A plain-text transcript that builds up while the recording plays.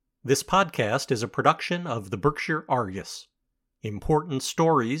This podcast is a production of the Berkshire Argus. Important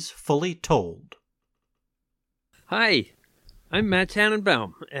stories fully told. Hi, I'm Matt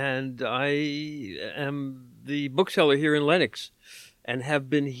Tannenbaum, and I am the bookseller here in Lenox, and have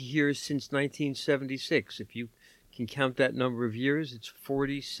been here since 1976. If you can count that number of years, it's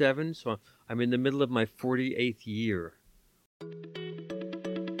 47, so I'm in the middle of my 48th year.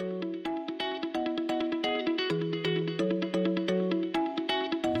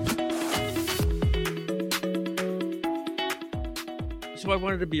 So I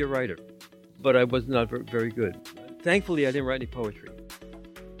wanted to be a writer, but I was not very good. Thankfully, I didn't write any poetry.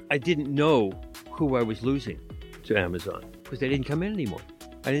 I didn't know who I was losing to Amazon because they didn't come in anymore.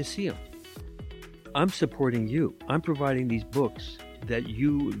 I didn't see them. I'm supporting you. I'm providing these books that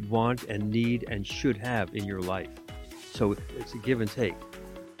you want and need and should have in your life. So it's a give and take.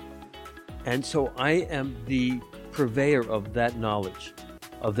 And so I am the purveyor of that knowledge,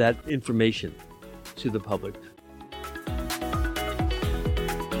 of that information to the public.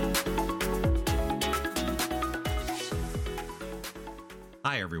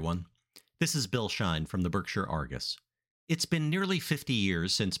 Hi, everyone. This is Bill Shine from the Berkshire Argus. It's been nearly 50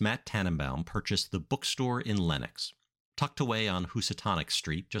 years since Matt Tannenbaum purchased the Bookstore in Lenox, tucked away on Housatonic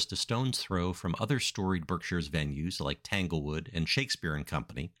Street, just a stone's throw from other storied Berkshire's venues like Tanglewood and Shakespeare and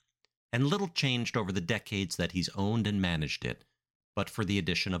Company, and little changed over the decades that he's owned and managed it, but for the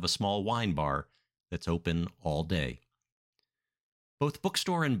addition of a small wine bar that's open all day. Both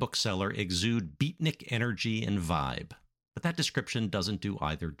bookstore and bookseller exude beatnik energy and vibe, but that description doesn't do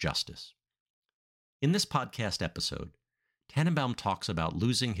either justice. In this podcast episode, Tannenbaum talks about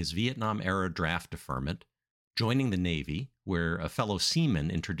losing his Vietnam-era draft deferment, joining the Navy, where a fellow seaman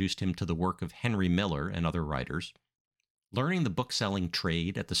introduced him to the work of Henry Miller and other writers, learning the bookselling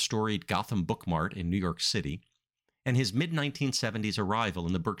trade at the storied Gotham Book Mart in New York City, and his mid-1970s arrival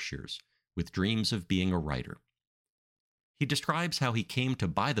in the Berkshires with dreams of being a writer. He describes how he came to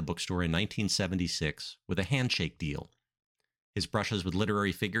buy the bookstore in 1976 with a handshake deal, his brushes with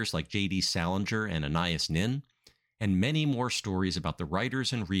literary figures like J.D. Salinger and Anais Nin, and many more stories about the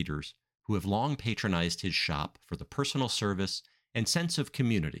writers and readers who have long patronized his shop for the personal service and sense of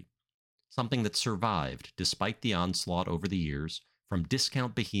community, something that survived despite the onslaught over the years from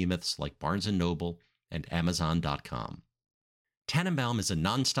discount behemoths like Barnes & Noble and Amazon.com. Tannenbaum is a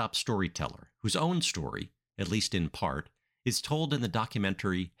nonstop storyteller whose own story, at least in part, is told in the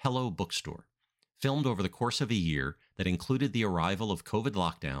documentary Hello, Bookstore, filmed over the course of a year that included the arrival of COVID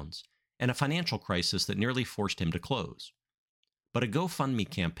lockdowns and a financial crisis that nearly forced him to close. But a GoFundMe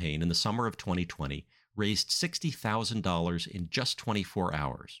campaign in the summer of 2020 raised $60,000 in just 24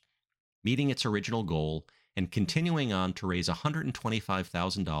 hours, meeting its original goal and continuing on to raise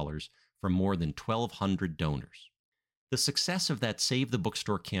 $125,000 from more than 1,200 donors. The success of that Save the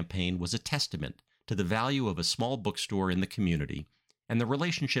Bookstore campaign was a testament to the value of a small bookstore in the community and the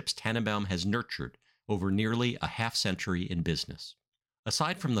relationships Tannenbaum has nurtured over nearly a half-century in business.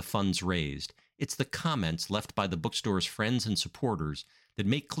 Aside from the funds raised, it's the comments left by the bookstore's friends and supporters that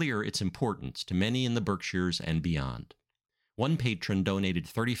make clear its importance to many in the Berkshires and beyond. One patron donated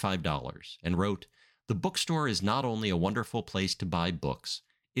 $35 and wrote, "The bookstore is not only a wonderful place to buy books,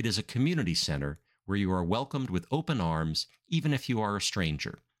 it is a community center where you are welcomed with open arms even if you are a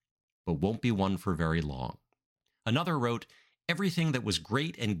stranger, but won't be one for very long." Another wrote, "Everything that was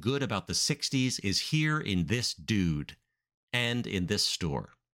great and good about the 60s is here in this dude and in this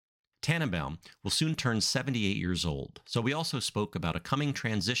store." Tannenbaum will soon turn 78 years old, so we also spoke about a coming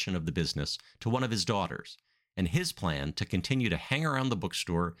transition of the business to one of his daughters and his plan to continue to hang around the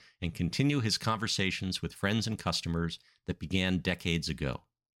bookstore and continue his conversations with friends and customers that began decades ago.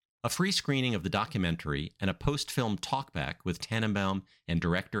 A free screening of the documentary and a post-film talkback with Tannenbaum and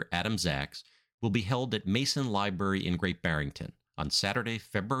director Adam Zaks will be held at Mason Library in Great Barrington on Saturday,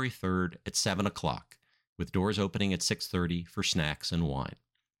 February 3rd at 7 o'clock, with doors opening at 6:30 for snacks and wine.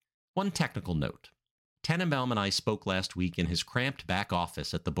 One technical note. Tannenbaum and I spoke last week in his cramped back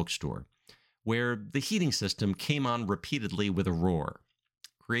office at the bookstore, where the heating system came on repeatedly with a roar,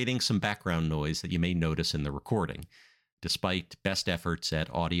 creating some background noise that you may notice in the recording, despite best efforts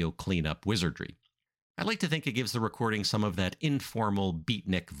at audio cleanup wizardry. I like to think it gives the recording some of that informal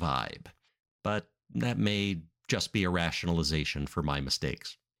beatnik vibe, but that may just be a rationalization for my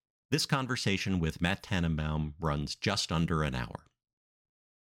mistakes. This conversation with Matt Tannenbaum runs just under an hour.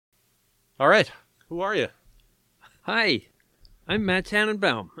 All right. Who are you? Hi, I'm Matt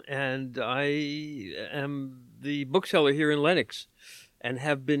Tannenbaum, and I am the bookseller here in Lenox, and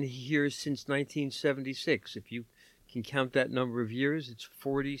have been here since 1976. If you can count that number of years, it's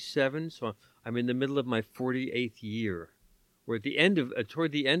 47, so I'm in the middle of my 48th year or at the end of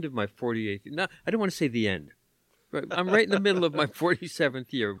toward the end of my 48th. No, I don't want to say the end. Right, I'm right in the middle of my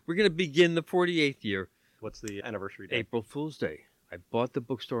 47th year. We're going to begin the 48th year. What's the anniversary date? April Fool's Day. I bought the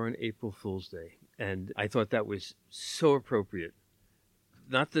bookstore on April Fool's Day, and I thought that was so appropriate.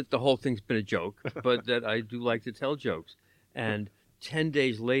 Not that the whole thing's been a joke, but that I do like to tell jokes. And 10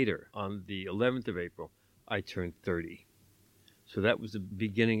 days later, on the 11th of April, I turned 30. So that was the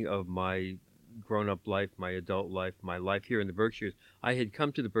beginning of my grown-up life, my adult life, my life here in the Berkshires. I had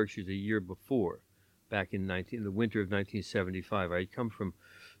come to the Berkshires a year before, back in the winter of 1975. I had come from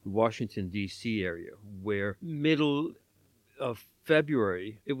the Washington, D.C. area, where middle of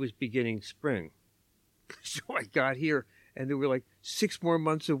February, it was beginning spring. So I got here, and there were like 6 more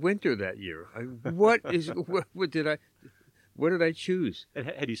months of winter that year. What did I choose? And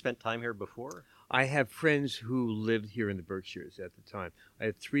had you spent time here before? I have friends who lived here in the Berkshires at the time. I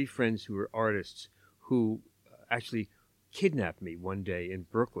had 3 friends who were artists who actually kidnapped me one day in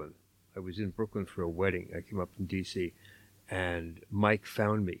Brooklyn. I was in Brooklyn for a wedding. I came up from D.C., and Mike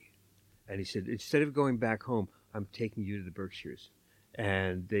found me. And he said, instead of going back home, I'm taking you to the Berkshires.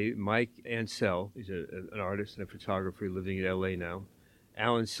 And Mike Ansell is an artist and a photographer living in L.A. now.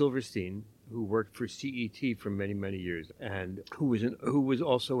 Alan Silverstein, who worked for CET for many, many years, and who was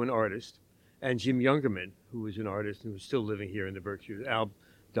also an artist. And Jim Youngerman, who was an artist and was still living here in the Berkshires. Al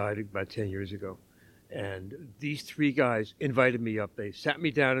died about 10 years ago. And these 3 guys invited me up. They sat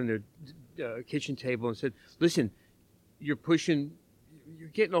me down on their kitchen table and said, listen, you're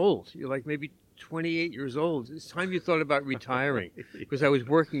getting old. You're like maybe 28 years old. It's time you thought about retiring. Because I was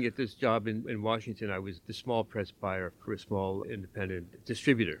working at this job in Washington. I was the small press buyer for a small independent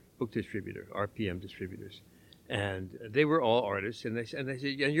distributor, book distributor, RPM distributors. And they were all artists. And they said,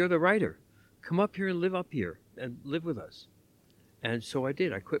 and you're the writer. Come up here and live up here and live with us. And so I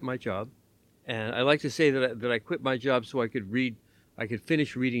did. I quit my job. And I like to say that I quit my job so I could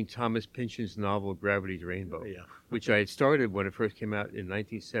finish reading Thomas Pynchon's novel Gravity's Rainbow, which I had started when it first came out in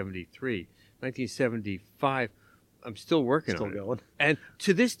 1973. 1975, I'm still working on it. Still going. And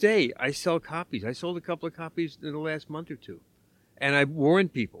to this day, I sell copies. I sold a couple of copies in the last month or 2. And I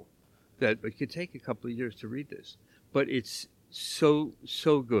warned people that it could take a couple of years to read this. But it's so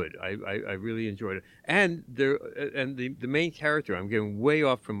good. I really enjoyed it. And the main character, I'm getting way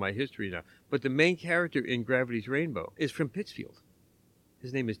off from my history now, but the main character in Gravity's Rainbow is from Pittsfield.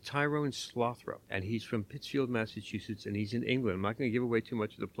 His name is Tyrone Slothrop, and he's from Pittsfield, Massachusetts, and he's in England. I'm not going to give away too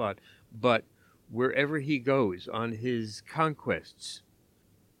much of the plot, but wherever he goes on his conquests,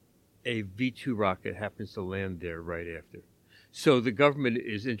 a V-2 rocket happens to land there right after. So the government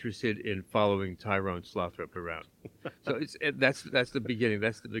is interested in following Tyrone Slothrop around. So that's the beginning.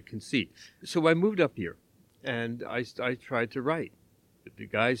 That's the conceit. So I moved up here, and I tried to write. The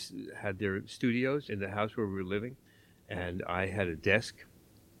guys had their studios in the house where we were living, and I had a desk,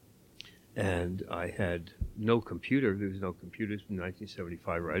 and I had no computer. There was no computers in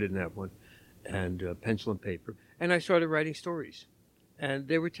 1975, or I didn't have one, and pencil and paper. And I started writing stories, and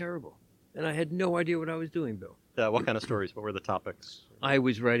they were terrible. And I had no idea what I was doing, Bill. What kind of stories? What were the topics? I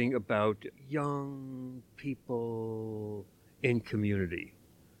was writing about young people in community.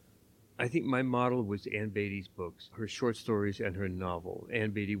 I think my model was Ann Beatty's books, her short stories and her novel. Ann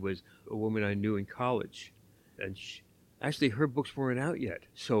Beatty was a woman I knew in college, and actually her books weren't out yet.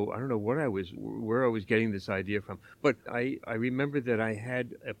 So I don't know where I was getting this idea from. But I remember that I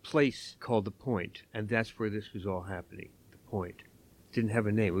had a place called The Point, and that's where this was all happening, The Point. It didn't have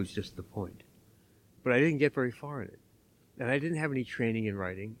a name, it was just The Point. But I didn't get very far in it. And I didn't have any training in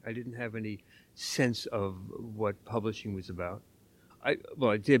writing. I didn't have any sense of what publishing was about. I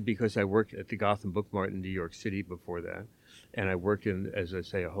did because I worked at the Gotham Book Mart in New York City before that. And I worked in, as I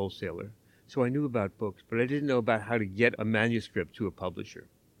say, a wholesaler. So I knew about books, but I didn't know about how to get a manuscript to a publisher.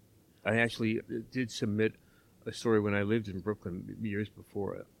 I actually did submit a story when I lived in Brooklyn years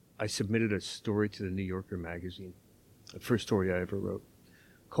before. I submitted a story to the New Yorker magazine, the first story I ever wrote,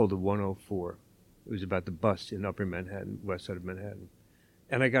 called The 104. It was about the bust in Upper Manhattan, west side of Manhattan.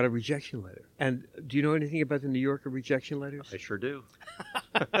 And I got a rejection letter. And do you know anything about the New Yorker rejection letters? I sure do.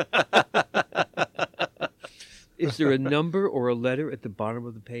 Is there a number or a letter at the bottom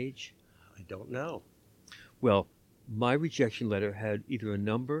of the page? I don't know. Well, my rejection letter had either a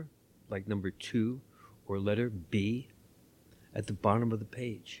number, like number 2, or letter B at the bottom of the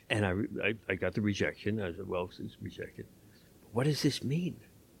page. And I got the rejection. I said, well, it's rejected. What does this mean?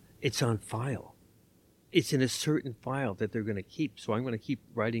 It's on file. It's in a certain file that they're going to keep. So I'm going to keep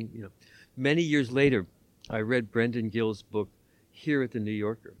writing, Many years later, I read Brendan Gill's book, Here at the New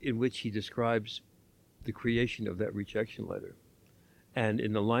Yorker, in which he describes the creation of that rejection letter. And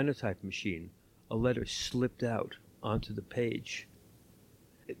in the linotype machine, a letter slipped out onto the page,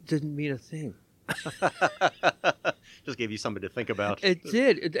 it didn't mean a thing. Just gave you something to think about. It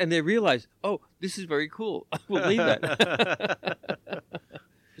did. And they realized, oh, this is very cool. We'll leave that.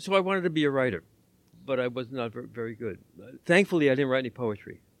 So I wanted to be a writer, but I was not very good. Thankfully, I didn't write any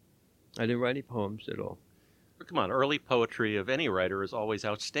poetry. I didn't write any poems at all. Come on, early poetry of any writer is always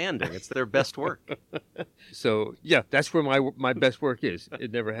outstanding. It's their best work. So, yeah, that's where my best work is.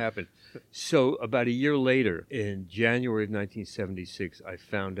 It never happened. So about a year later, in January of 1976, I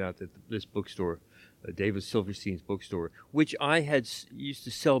found out that this bookstore, David Silverstein's bookstore, which I had used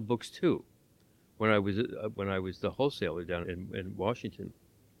to sell books to when I was the wholesaler down in Washington.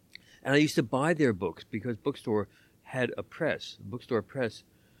 And I used to buy their books because Bookstore had a press, Bookstore Press.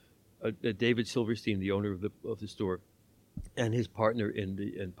 David Silverstein, the owner of the store, and his partner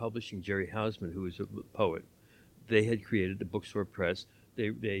in publishing, Jerry Hausman, who was a poet, they had created the Bookstore Press.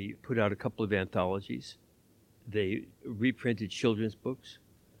 They put out a couple of anthologies. They reprinted children's books,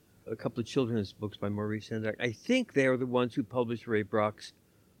 a couple of children's books by Maurice Sendak. I think they are the ones who published Ray Brock's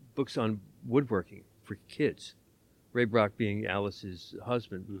books on woodworking for kids. Ray Brock being Alice's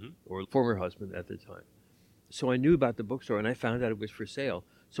husband, or former husband at the time. So I knew about the bookstore, and I found out it was for sale.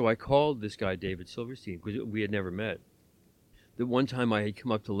 So I called this guy, David Silverstein, because we had never met. The one time I had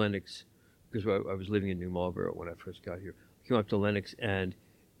come up to Lenox, because I was living in New Marlboro when I first got here. I came up to Lenox, and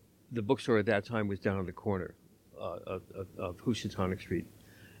the bookstore at that time was down on the corner of Housatonic Street.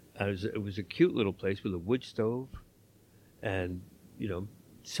 And it was a cute little place with a wood stove and,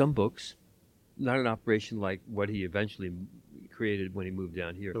 some books. Not an operation like what he eventually created when he moved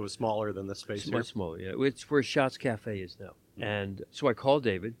down here. It was smaller than this space here? Much smaller, yeah. It's where Shots Cafe is now. And so I called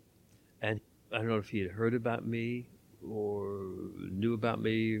David, and I don't know if he had heard about me or knew about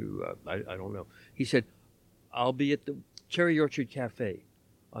me. I don't know. He said, I'll be at the Cherry Orchard Cafe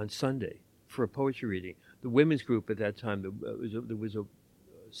on Sunday for a poetry reading. The women's group at that time, there was a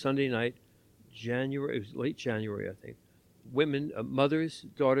Sunday night, January, it was late January, I think. Women, mothers,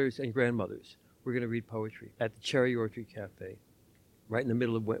 daughters, and grandmothers were going to read poetry at the Cherry Orchard Cafe, right in the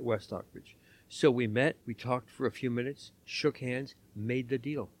middle of West Stockbridge. So we met, we talked for a few minutes, shook hands, made the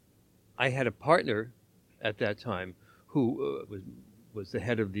deal. I had a partner at that time who was the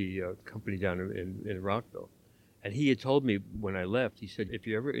head of the company down in Rockville. And he had told me when I left, he said, if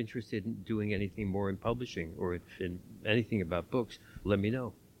you're ever interested in doing anything more in publishing or in anything about books, let me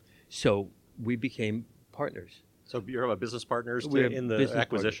know. So we became partners. So you're business partners in the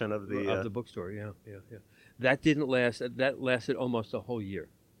acquisition of the bookstore, yeah. That didn't last. That lasted almost a whole year.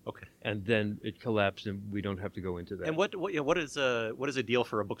 Okay. And then it collapsed, and we don't have to go into that. And what does a deal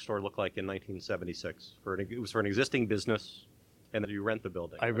for a bookstore look like in 1976? It was for an existing business, and then you rent the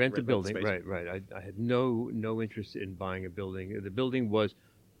building. I rent the building, right. I had no interest in buying a building. The building was,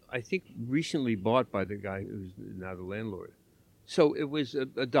 I think, recently bought by the guy who's now the landlord. So it was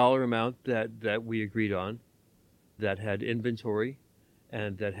a dollar amount that we agreed on, that had inventory,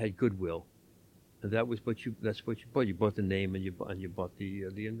 and that had goodwill. And that's what you bought. You bought the name, and you bought the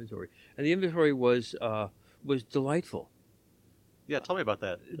inventory. And the inventory was delightful. Yeah, tell me about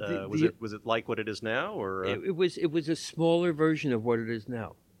that. Was it like what it is now, or it was a smaller version of what it is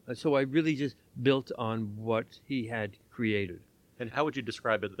now. So I really just built on what he had created. And how would you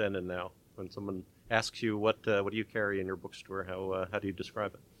describe it then and now? When someone asks you what do you carry in your bookstore, how do you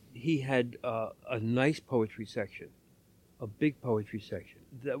describe it? He had a nice poetry section, a big poetry section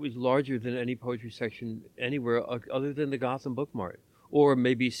that was larger than any poetry section anywhere other than the Gotham Book Mart, or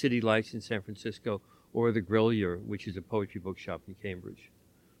maybe City Lights in San Francisco, or the Grelier, which is a poetry bookshop in Cambridge.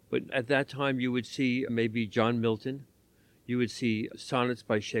 But at that time, you would see maybe John Milton, you would see sonnets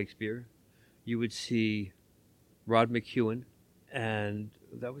by Shakespeare, you would see Rod McEwen, and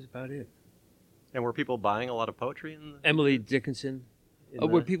that was about it. And were people buying a lot of poetry? Emily Dickinson.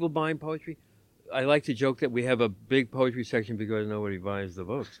 Were people buying poetry? I like to joke that we have a big poetry section because nobody buys the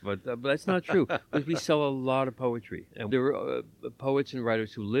books, but that's not true. Because we sell a lot of poetry, and there were poets and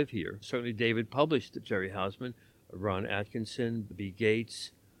writers who live here. Certainly, David published Jerry Hausman, Ron Atkinson, B.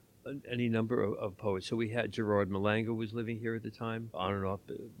 Gates, any number of poets. So we had Gerard Malanga was living here at the time, on and off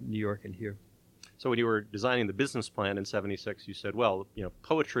New York and here. So when you were designing the business plan in '76, you said, well,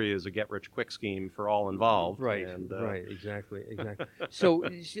 poetry is a get-rich-quick scheme for all involved. Right, right, exactly. So,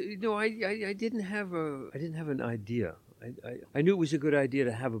 I didn't have an idea. I knew it was a good idea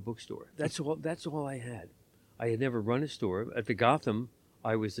to have a bookstore. That's all I had. I had never run a store. At the Gotham,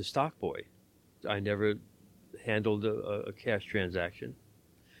 I was the stock boy. I never handled a cash transaction.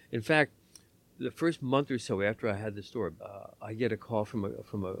 In fact, the first month or so after I had the store, I get a call from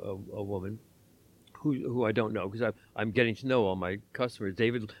a woman who I don't know, because I'm getting to know all my customers.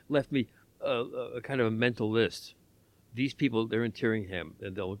 David left me a kind of a mental list these people, they're in Tyringham,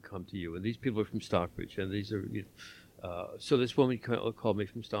 and they'll come to you. And these people are from Stockbridge, and these are, so this woman called me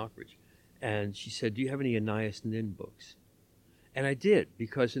from Stockbridge, and she said, "Do you have any Anais Nin books?" And I did,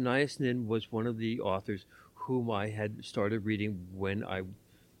 because Anais Nin was one of the authors whom I had started reading when I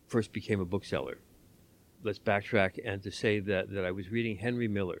first became a bookseller. Let's backtrack and to say that I was reading Henry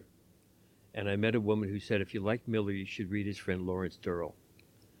Miller, and I met a woman who said, if you like Miller, you should read his friend Lawrence Durrell.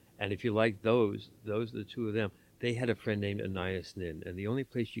 And if you like those are the two of them. They had a friend named Anais Nin, and the only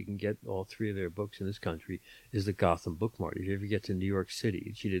place you can get all three of their books in this country is the Gotham Book Mart. If you ever get to New York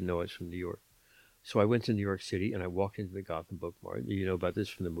City, she didn't know I was from New York. So I went to New York City, and I walked into the Gotham Book Mart. You know about this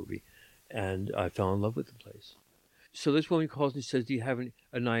from the movie. And I fell in love with the place. So this woman calls and says, "Do you have an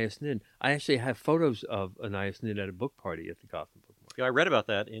Anais Nin?" I actually have photos of Anais Nin at a book party at the Gotham Book Mart. Yeah, I read about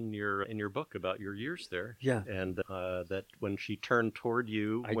that in your book about your years there. Yeah. And that when she turned toward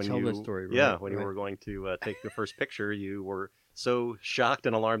you, I tell that story, right? Yeah, when right. you were going to take the first picture, you were so shocked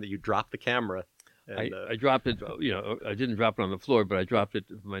and alarmed that you dropped the camera. And, I dropped it, I didn't drop it on the floor, but I dropped it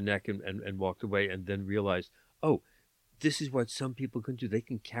from my neck and walked away, and then realized, oh, this is what some people can do. They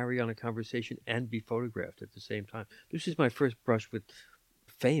can carry on a conversation and be photographed at the same time. This is my first brush with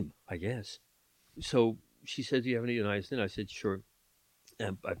fame, I guess. So she said, "Do you have any Anais Nin?" I said, "Sure."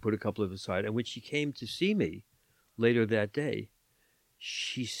 And I put a couple of aside. And when she came to see me later that day,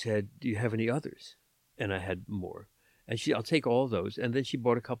 she said, "Do you have any others?" And I had more. And I'll take all those. And then she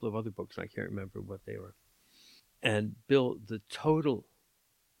bought a couple of other books, and I can't remember what they were. And Bill, the total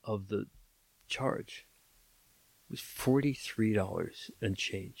of the charge was $43 and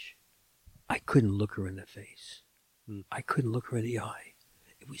change. I couldn't look her in the face. I couldn't look her in the eye.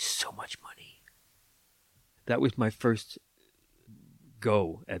 It was so much money. That was my first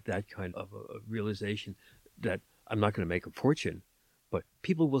go at that kind of a realization that I'm not going to make a fortune, but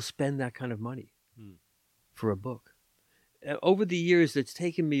people will spend that kind of money for a book. Over the years, it's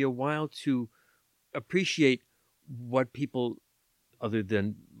taken me a while to appreciate what people, other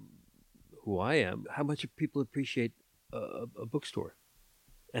than who I am, how much people appreciate a bookstore,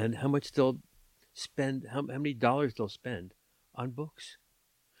 and how much they'll spend, how many dollars they'll spend on books.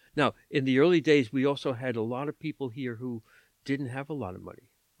 Now, in the early days, we also had a lot of people here who didn't have a lot of money.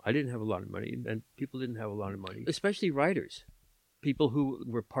 I didn't have a lot of money, and people didn't have a lot of money, especially writers, people who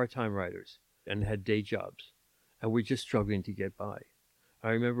were part-time writers and had day jobs and were just struggling to get by. I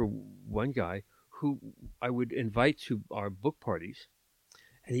remember one guy who I would invite to our book parties,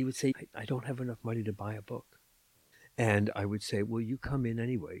 and he would say, "I don't have enough money to buy a book." And I would say, "Well, you come in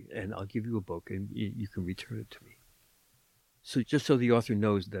anyway, and I'll give you a book, and you can return it to me." So just so the author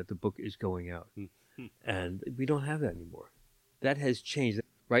knows that the book is going out. And we don't have that anymore. That has changed.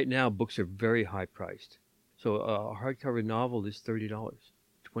 Right now, books are very high priced. So a hardcover novel is $30,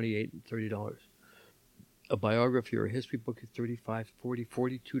 $28 and $30. A biography or a history book is $35, $40,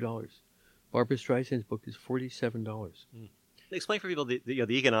 $42. Barbara Streisand's book is $47. explain for people the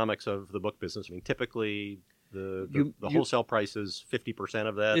economics of the book business. I mean, typically the wholesale price is 50%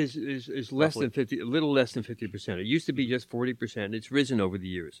 of that. Is less than 50, a little less than 50%. It used to be just 40%. It's risen over the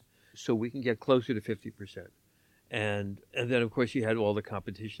years, so we can get closer to 50%. And then of course you had all the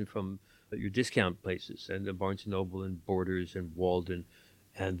competition from your discount places and the Barnes & Noble and Borders and Walden,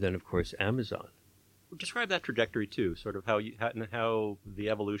 and then of course Amazon. Describe that trajectory too, sort of how the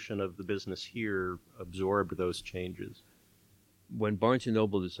evolution of the business here absorbed those changes. When Barnes &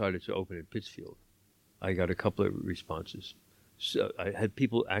 Noble decided to open in Pittsfield, I got a couple of responses. So I had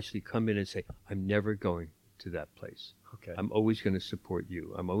people actually come in and say, "I'm never going to that place. Okay. I'm always going to support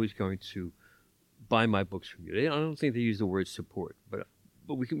you. I'm always going to buy my books from you." I don't think they use the word support, but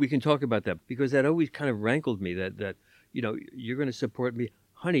we can talk about that, because that always kind of rankled me that you're going to support me.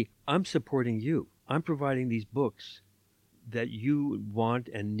 Honey, I'm supporting you. I'm providing these books that you want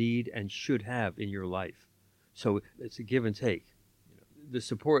and need and should have in your life. So it's a give and take. The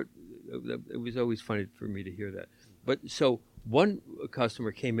support, it was always funny for me to hear that. But so one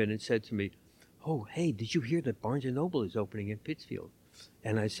customer came in and said to me, "Oh, hey, did you hear that Barnes & Noble is opening in Pittsfield?"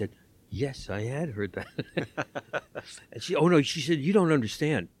 And I said, "Yes, I had heard that." And she said, "You don't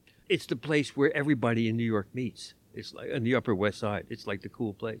understand. It's the place where everybody in New York meets. It's like on the Upper West Side. It's like the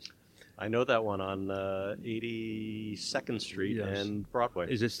cool place." I know that one on 82nd Street and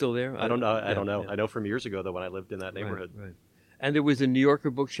Broadway. Is it still there? I don't know. I don't know. Yeah. I know from years ago, though, when I lived in that neighborhood. Right. And there was a New Yorker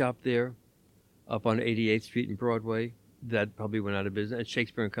bookshop there up on 88th Street and Broadway that probably went out of business. And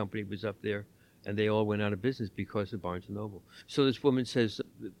Shakespeare and Company was up there, and they all went out of business because of Barnes & Noble. So this woman says,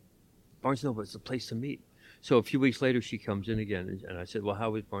 "Barnes & Noble is the place to meet." So a few weeks later, she comes in again, and I said, "Well,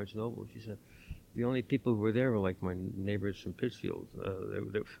 how is Barnes & Noble?" She said, The only people who were there were like my neighbors from Pittsfield.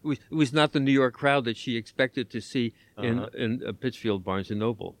 It was not the New York crowd that she expected to see in Pittsfield Barnes and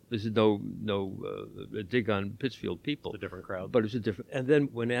Noble. This is no dig on Pittsfield people. It's a different crowd. But it's a different. And then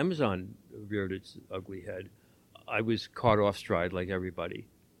when Amazon reared its ugly head, I was caught off stride like everybody.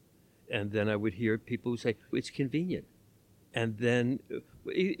 And then I would hear people who say, it's convenient. And then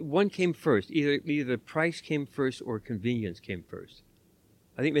one came first. Either the price came first or convenience came first.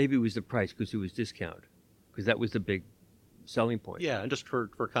 I think maybe it was the price because it was discount, because that was the big selling point. Yeah, and just for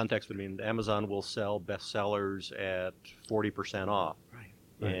context, I mean, Amazon will sell bestsellers at 40% off. Right.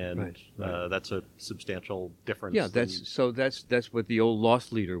 And that's a substantial difference. Yeah, that's what the old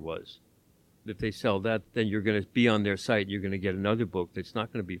loss leader was. If they sell that, then you're going to be on their site. You're going to get another book that's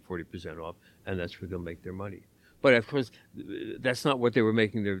not going to be 40% off, and that's where they'll make their money. But of course, that's not what they were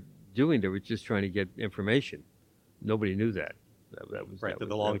doing. They were just trying to get information. Nobody knew that. That was right. The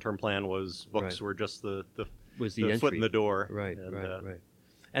long-term plan was books were just the foot in the door. Right.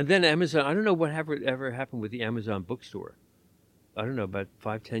 And then Amazon. I don't know what ever happened with the Amazon bookstore. I don't know. About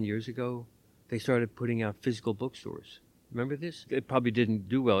 5-10 years ago, they started putting out physical bookstores. Remember this? It probably didn't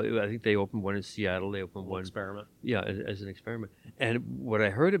do well. I think they opened one in Seattle. They opened one experiment. Yeah, as an experiment. And what I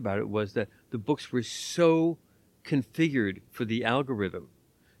heard about it was that the books were so configured for the algorithm.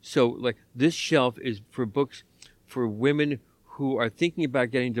 So, like, this shelf is for books for women who are thinking about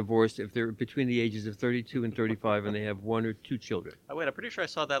getting divorced if they're between the ages of 32 and 35 and they have 1 or 2 children. Oh, wait, I'm pretty sure I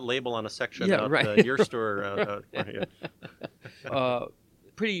saw that label on a section your store.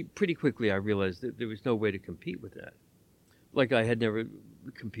 Pretty quickly I realized that there was no way to compete with that. Like I had never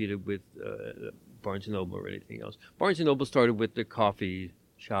competed with Barnes & Noble or anything else. Barnes & Noble started with the coffee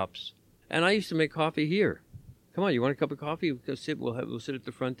shops, and I used to make coffee here. Come on, you want a cup of coffee? We'll sit. We'll sit at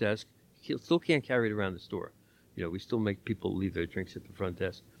the front desk. Still can't carry it around the store. You know, we still make people leave their drinks at the front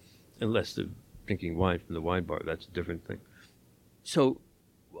desk, unless they're drinking wine from the wine bar. That's a different thing. So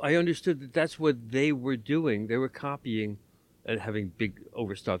I understood that that's what they were doing. They were copying and having big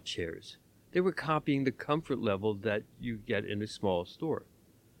overstuffed chairs. They were copying the comfort level that you get in a small store.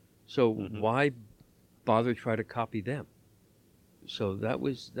 So why bother try to copy them? So that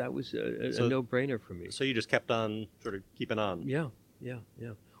was a no-brainer for me. So you just kept on sort of keeping on. Yeah.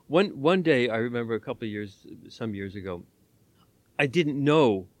 One day, I remember some years ago, I didn't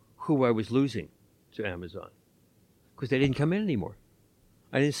know who I was losing to Amazon because they didn't come in anymore.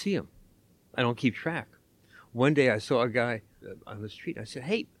 I didn't see them. I don't keep track. One day I saw a guy on the street. I said,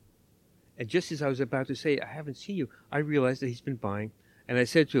 hey. And just as I was about to say, I haven't seen you, I realized that he's been buying. And I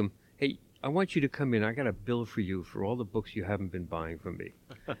said to him, hey, I want you to come in. I got a bill for you for all the books you haven't been buying from me.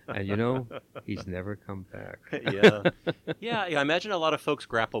 And you know, he's never come back. Yeah. I imagine a lot of folks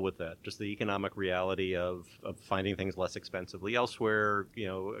grapple with that, just the economic reality of finding things less expensively elsewhere, you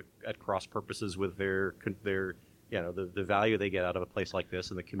know, at cross purposes with their you know, the value they get out of a place like this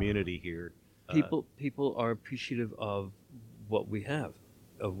and the community here. People are appreciative of what we have,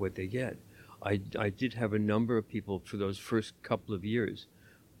 of what they get. I did have a number of people for those first couple of years,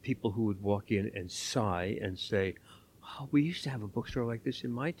 people who would walk in and sigh and say, oh, we used to have a bookstore like this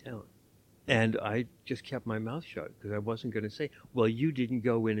in my town. And I just kept my mouth shut because I wasn't going to say, well, you didn't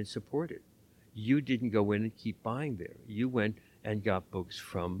go in and support it. You didn't go in and keep buying there. You went and got books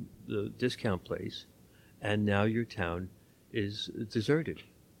from the discount place, and now your town is deserted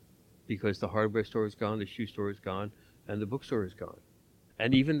because the hardware store is gone, the shoe store is gone, and the bookstore is gone.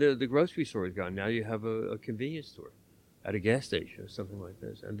 And even the grocery store is gone. Now you have a convenience store at a gas station or something like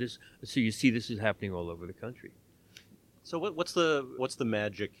this. And so you see this is happening all over the country. So what's the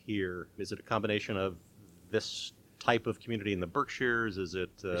magic here? Is it a combination of this type of community in the Berkshires? Is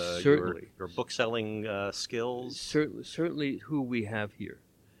it your book selling skills? Certainly who we have here.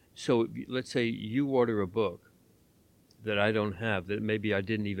 So let's say you order a book that I don't have, that maybe I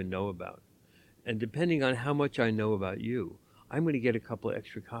didn't even know about. And depending on how much I know about you, I'm going to get a couple of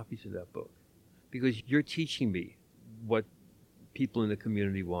extra copies of that book because you're teaching me what people in the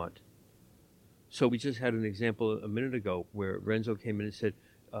community want. So we just had an example a minute ago where Renzo came in and said,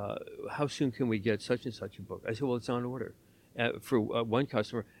 how soon can we get such and such a book? I said, well, it's on order for one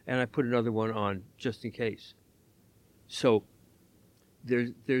customer, and I put another one on just in case. So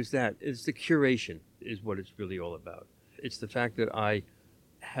there's that. It's the curation is what it's really all about. It's the fact that I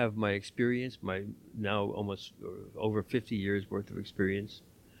have my experience, my now almost over 50 years worth of experience,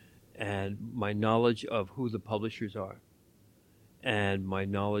 and my knowledge of who the publishers are, and my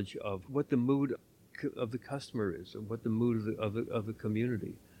knowledge of what the mood of the customer is, and what the mood of the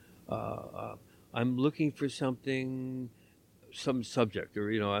community. I'm looking for some subject,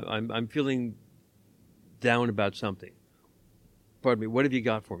 or I'm feeling down about something. Pardon me. What have you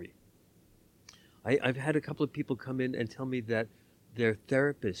got for me? I've had a couple of people come in and tell me that their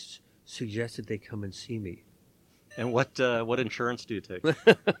therapists suggested they come and see me. And what insurance do you take?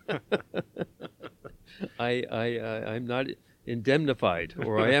 I'm not indemnified,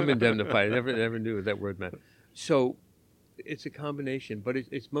 or I am indemnified. I never knew what that word meant. So it's a combination, but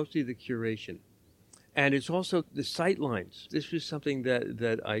it's mostly the curation. And it's also the sight lines. This was something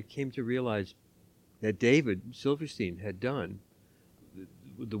that I came to realize that David Silverstein had done,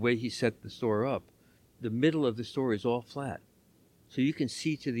 the way he set the store up. The middle of the store is all flat. So you can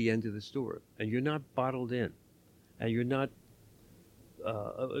see to the end of the store, and you're not bottled in. And you're not,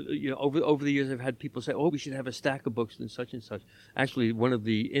 over the years I've had people say, oh, we should have a stack of books and such and such. Actually, one of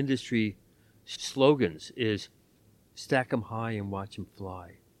the industry slogans is, stack 'em high and watch 'em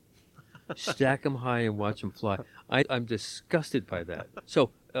fly. Stack 'em high and watch 'em fly. I'm disgusted by that. So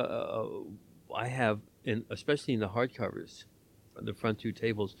I have, especially in the hardcovers, the front two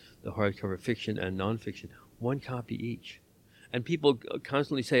tables, the hardcover fiction and nonfiction, one copy each. And people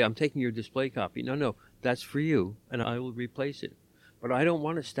constantly say, I'm taking your display copy. No, that's for you, and I will replace it. But I don't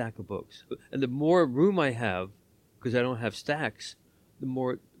want a stack of books. And the more room I have, because I don't have stacks, the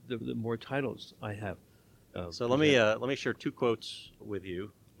more titles I have. So let me share two quotes with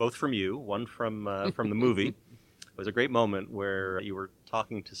you, both from you. One from the movie. It was a great moment where you were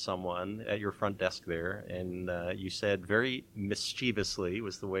talking to someone at your front desk there, and you said very mischievously,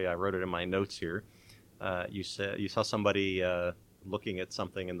 was the way I wrote it in my notes here. You said you saw somebody looking at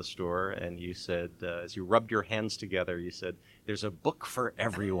something in the store, and you said, as you rubbed your hands together, you said, "There's a book for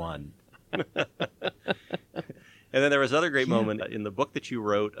everyone." And then there was another great moment in the book that you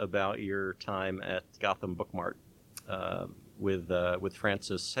wrote about your time at Gotham Book Mart with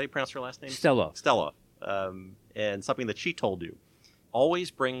Frances. How do you pronounce her last name? Stella. Stella. And something that she told you: always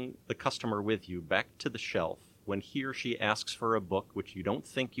bring the customer with you back to the shelf when he or she asks for a book which you don't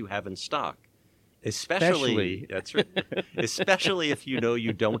think you have in stock. Especially that's right. Especially if you know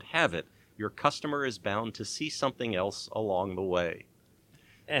you don't have it. Your customer is bound to see something else along the way.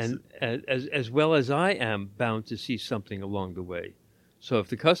 And as well as I am bound to see something along the way. So if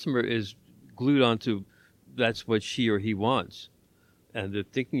the customer is glued onto that's what she or he wants, and they're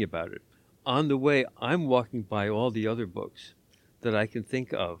thinking about it, on the way I'm walking by all the other books that I can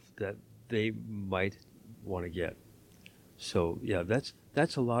think of that they might want to get. So yeah,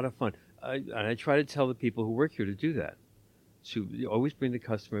 that's a lot of fun. I try to tell the people who work here to do that. So you always bring the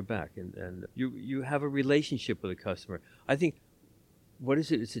customer back, and you have a relationship with a customer. I think, what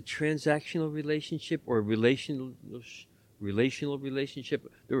is it? It's a transactional relationship or a relational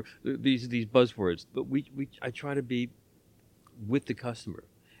relationship. There are these buzzwords, but I try to be with the customer,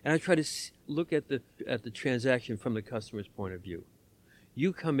 and I try to look at the transaction from the customer's point of view.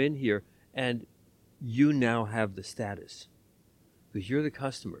 You come in here, and you now have the status because you're the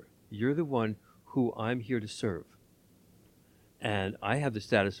customer. You're the one who I'm here to serve. And I have the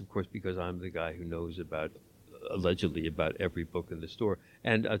status, of course, because I'm the guy who knows allegedly about every book in the store.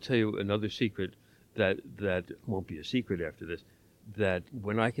 And I'll tell you another secret that won't be a secret after this, that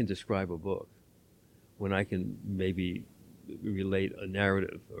when I can describe a book, when I can maybe relate a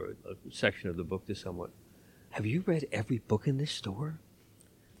narrative or a section of the book to someone, have you read every book in this store?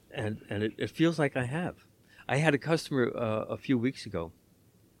 And it feels like I have. I had a customer a few weeks ago.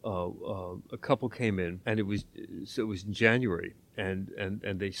 A couple came in, and it was in January, and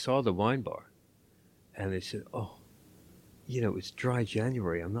they saw the wine bar, and they said, "Oh, it's dry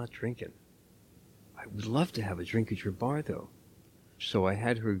January. I'm not drinking. I would love to have a drink at your bar, though." So I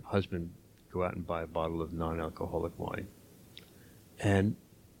had her husband go out and buy a bottle of non-alcoholic wine, and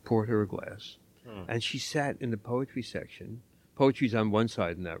poured her a glass, and she sat in the poetry section. Poetry's on one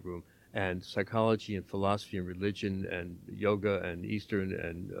side in that room, and psychology and philosophy and religion and yoga and Eastern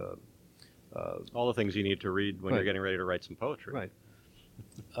and all the things you need to read when you're getting ready to write some poetry. Right.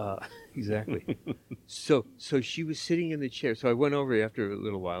 Exactly. So she was sitting in the chair. So I went over after a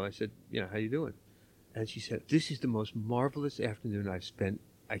little while. I said, how you doing? And she said, "This is the most marvelous afternoon I've spent,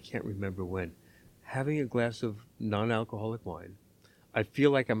 I can't remember when, having a glass of non-alcoholic wine. I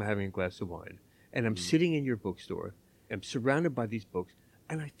feel like I'm having a glass of wine. And I'm sitting in your bookstore. I'm surrounded by these books.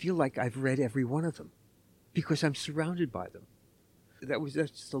 And I feel like I've read every one of them because I'm surrounded by them."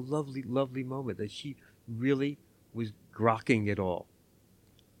 That's just a lovely, lovely moment that she really was grokking it all.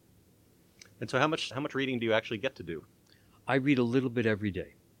 And so how much reading do you actually get to do? I read a little bit every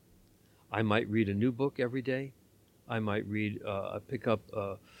day. I might read a new book every day. I might pick up,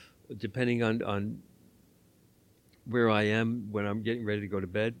 depending on where I am when I'm getting ready to go to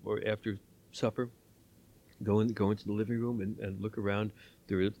bed or after supper, go into the living room and look around.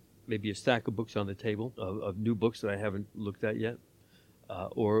 There is maybe a stack of books on the table of new books that I haven't looked at yet.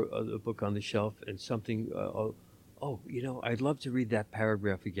 or a book on the shelf and something. I'd love to read that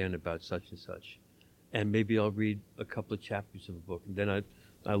paragraph again about such and such, and maybe I'll read a couple of chapters of a book, and then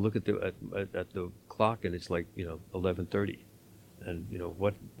I look at the clock, and it's like 11:30, and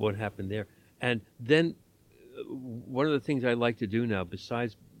what happened there, and then one of the things I like to do now,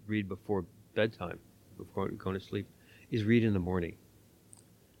 besides read before bedtime, before going to sleep, is read in the morning.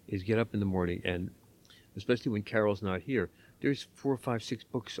 Is get up in the morning, and especially when Carol's not here, there's 4, 5, 6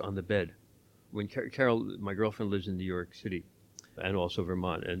 books on the bed. When Carol, my girlfriend, lives in New York City, and also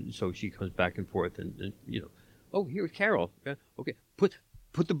Vermont, and so she comes back and forth, and oh, here's Carol. Yeah, okay, put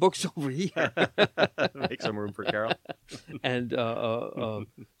the books over here. Make some room for Carol. And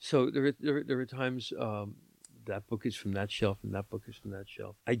so there are times that book is from that shelf, and that book is from that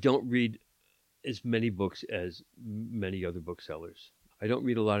shelf. I don't read as many books as many other booksellers. I don't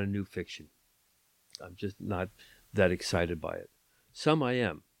read a lot of new fiction. I'm just not that excited by it. Some I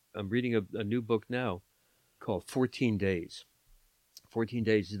am. I'm reading a new book now called 14 Days. 14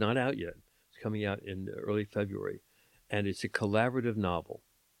 Days is not out yet. It's coming out in early February. And it's a collaborative novel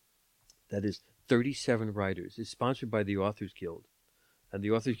that is 37 writers. It's sponsored by the Authors Guild. And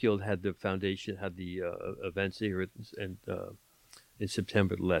the Authors Guild had the foundation, had the events here in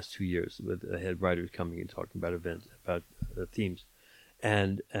September the last 2 years. They had writers coming and talking about events, about themes.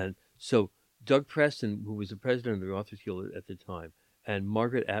 And so Doug Preston, who was the president of the Authors Guild at the time, and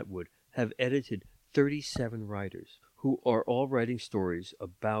Margaret Atwood have edited 37 writers who are all writing stories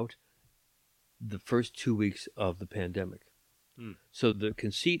about the first 2 weeks of the pandemic. So the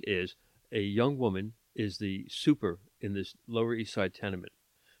conceit is a young woman is the super in this Lower East Side tenement.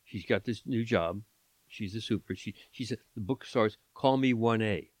 She's got this new job. She's the super. She said, the book starts, call me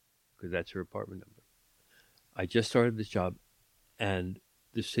 1A, because that's her apartment number. I just started this job, and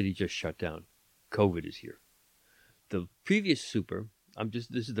the city just shut down. COVID is here. The previous super, this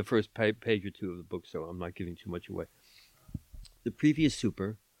is the first page or two of the book, so I'm not giving too much away. The previous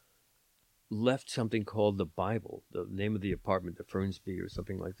super left something called the Bible, the name of the apartment, the Fernsby or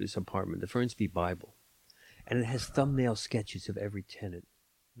something like this apartment, the Fernsby Bible. And it has thumbnail sketches of every tenant.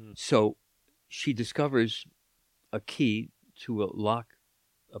 So she discovers a key to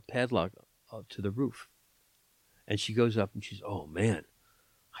a padlock to the roof. And she goes up and she's, oh man,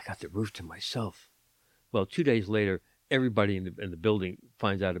 I got the roof to myself. Well, 2 days later, everybody in the building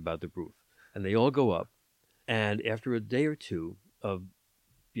finds out about the roof. And they all go up. And after a day or two of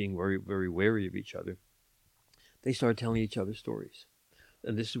being very, very wary of each other, they start telling each other stories.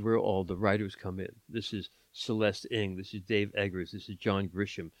 And this is where all the writers come in. This is Celeste Ng. This is Dave Eggers. This is John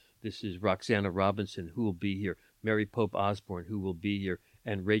Grisham. This is Roxana Robinson, who will be here. Mary Pope Osborne, who will be here.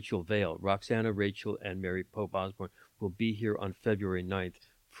 And Rachel Vale. Roxana, Rachel, and Mary Pope Osborne will be here on February 9th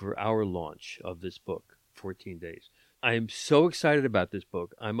for our launch of this book, 14 Days. I am so excited about this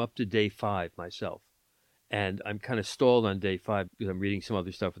book. I'm up to day 5 myself. And I'm kind of stalled on day 5 because I'm reading some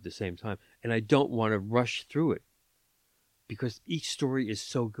other stuff at the same time. And I don't want to rush through it because each story is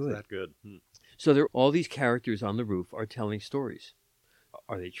so good. That good. So there are all these characters on the roof are telling stories.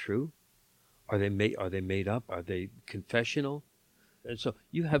 Are they true? Are they made up? Are they confessional? And so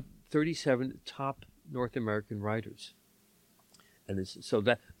you have 37 top North American writers. And so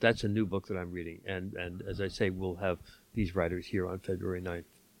that's a new book that I'm reading. And as I say, we'll have these writers here on February 9th.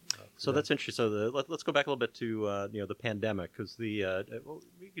 So that's interesting. So let's go back a little bit to the pandemic, because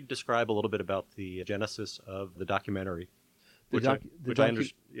you could describe a little bit about the genesis of the documentary, I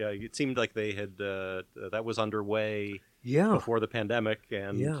understand. Yeah, it seemed like they had that was underway before the pandemic,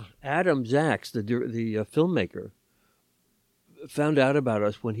 and Adam Zaks, the filmmaker, found out about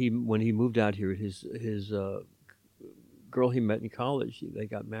us when he moved out here. His girl he met in college, they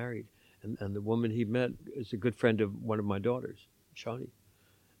got married, and the woman he met is a good friend of one of my daughters, Shawnee.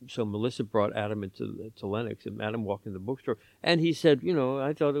 So Melissa brought Adam to Lenox, and Adam walked in the bookstore, and he said,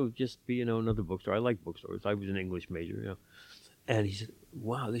 I thought it would just be, another bookstore. I like bookstores. I was an English major, And he said,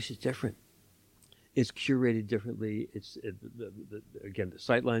 wow, this is different. It's curated differently. Again, the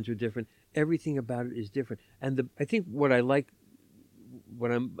sight lines are different. Everything about it is different. And I think what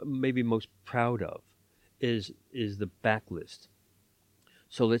I'm maybe most proud of is the backlist.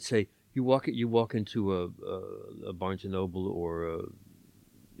 So let's say you walk into a Barnes & Noble or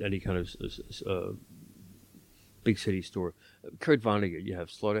any kind of big city store. Kurt Vonnegut, you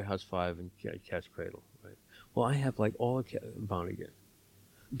have Slaughterhouse-Five and Cat's Cradle, right? Well, I have like all of Vonnegut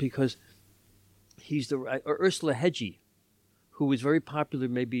because he's or Ursula Hedgie, who was very popular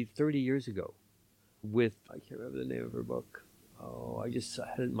maybe 30 years ago with, I can't remember the name of her book. Oh, I just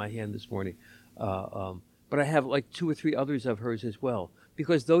had it in my hand this morning. But I have like 2 or 3 others of hers as well,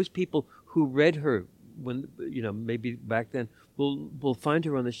 because those people who read her when maybe back then we'll find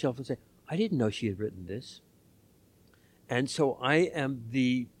her on the shelf and say, I didn't know she had written this. And so I am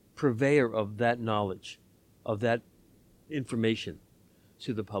the purveyor of that knowledge, of that information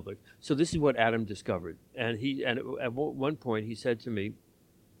to the public. So this is what Adam discovered. And at one point he said to me,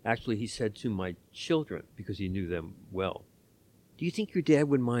 actually he said to my children, because he knew them well, do you think your dad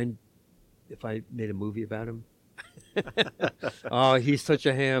would mind if I made a movie about him? Oh, he's such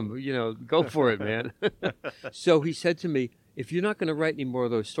a ham. Go for it, man. So he said to me, if you're not going to write any more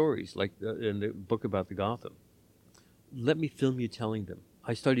of those stories, like in the book about the Gotham, let me film you telling them.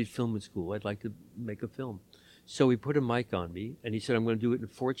 I studied film in school. I'd like to make a film. So he put a mic on me, and he said, I'm going to do it in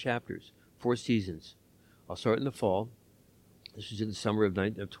 4 chapters, 4 seasons. I'll start in the fall. This was in the summer of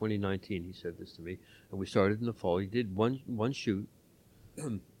 2019, he said this to me. And we started in the fall. He did one shoot,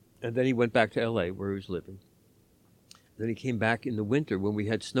 and then he went back to L.A., where he was living. Then he came back in the winter when we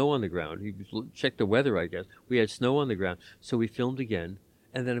had snow on the ground. He checked the weather, I guess. We had snow on the ground. So we filmed again.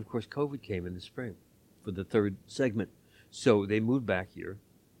 And then, of course, COVID came in the spring for the 3rd segment. So they moved back here.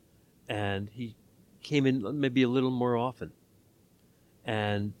 And he came in maybe a little more often.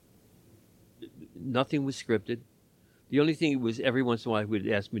 And nothing was scripted. The only thing was every once in a while he would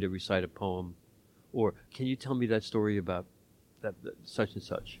ask me to recite a poem. Or, can you tell me that story about that such and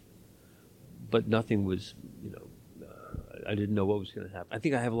such? But nothing was, I didn't know what was going to happen. I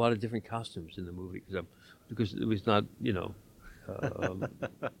think I have a lot of different costumes in the movie because it was not, there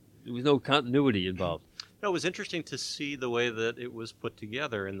was no continuity involved. No, it was interesting to see the way that it was put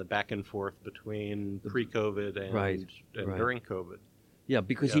together and the back and forth between pre-COVID and during COVID. Yeah,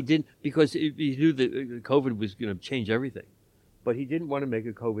 because he knew that COVID was going to change everything, but he didn't want to make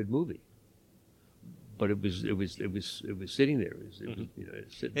a COVID movie. But it was sitting there.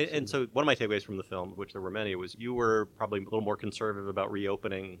 And so one of my takeaways from the film, which there were many, was you were probably a little more conservative about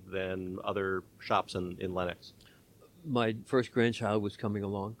reopening than other shops in Lenox. My first grandchild was coming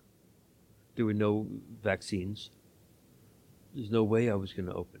along. There were no vaccines. There's no way I was going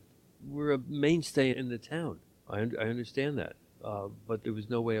to open. We're a mainstay in the town. I understand that. But there was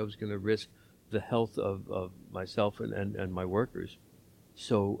no way I was going to risk the health of myself and my workers.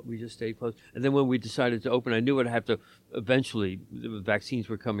 So we just stayed close. And then when we decided to open, I knew I'd have to eventually, the vaccines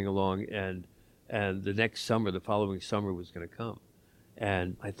were coming along and the next summer, the following summer was going to come.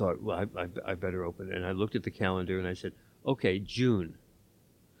 And I thought, well, I better open. And I looked at the calendar and I said, okay, June.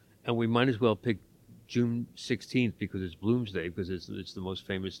 And we might as well pick June 16th because it's Bloomsday, because it's the most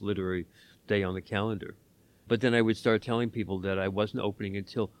famous literary day on the calendar. But then I would start telling people that I wasn't opening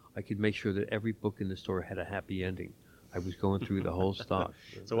until I could make sure that every book in the store had a happy ending. I was going through the whole stock.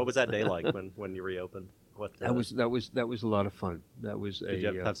 So what was that day like when you reopened? That was a lot of fun. That was Did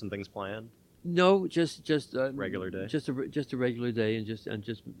you have some things planned? No, just regular day. Just a regular day, and just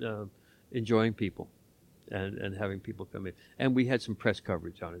enjoying people, and having people come in. And we had some press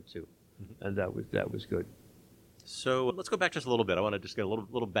coverage on it too, and that was good. So let's go back just a little bit. I want to just get a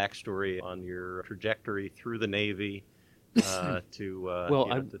little backstory on your trajectory through the Navy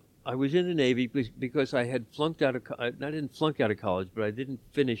I was in the Navy because I had flunked out of I didn't flunk out of college, but I didn't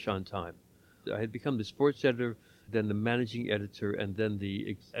finish on time. I had become the sports editor, then the managing editor, and then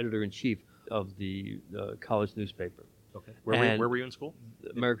the editor-in-chief of the college newspaper. Okay. Where were you in school?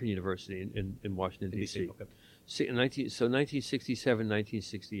 American University in Washington, D.C. Okay. So 1967,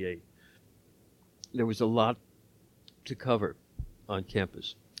 1968. There was a lot to cover on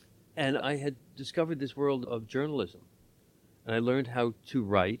campus. And I had discovered this world of journalism. And I learned how to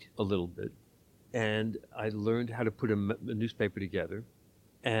write a little bit. And I learned how to put a newspaper together.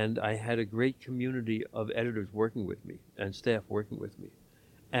 And I had a great community of editors working with me and staff working with me.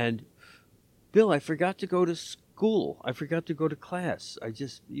 And, Bill, I forgot to go to school. I forgot to go to class. I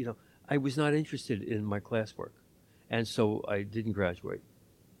just, I was not interested in my classwork. And so I didn't graduate.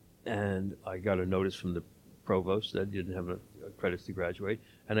 And I got a notice from the provost that I didn't have enough credits to graduate.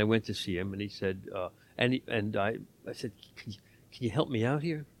 And I went to see him, and he said, I said, can you help me out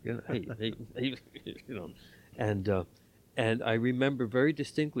here? And I remember very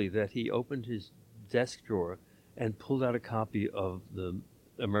distinctly that he opened his desk drawer and pulled out a copy of the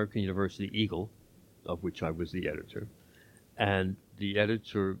American University Eagle, of which I was the editor, and the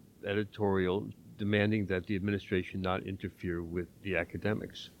editorial demanding that the administration not interfere with the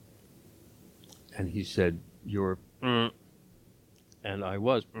academics. And he said, "You're," and I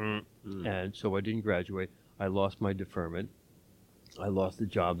was, and so I didn't graduate. I lost my deferment. I lost the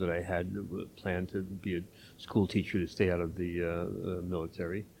job that I had planned to be a school teacher to stay out of the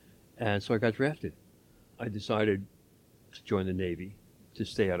military, and so I got drafted. I decided to join the Navy to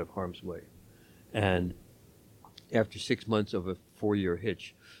stay out of harm's way. And after 6 months of a 4-year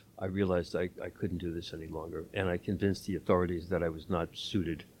hitch, I realized I couldn't do this any longer, and I convinced the authorities that I was not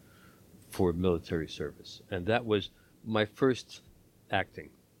suited for military service. And that was my first acting.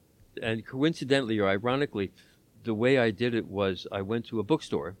 And coincidentally or ironically, the way I did it was I went to a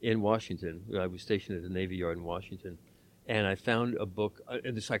bookstore in Washington. I was stationed at the Navy Yard in Washington, and I found a book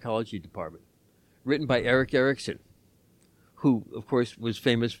in the psychology department written by Eric Erikson, who, of course, was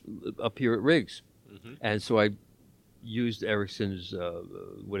famous up here at Riggs. Mm-hmm. And so I used Erickson's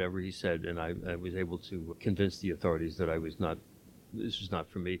whatever he said, and I was able to convince the authorities that this was not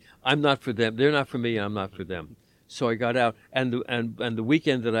for me. I'm not for them. They're not for me, and I'm not for them. So I got out, and the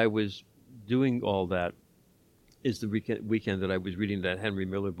weekend that I was doing all that is the weekend that I was reading that Henry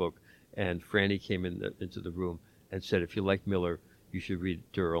Miller book, and Franny came into the room and said, if you like Miller, you should read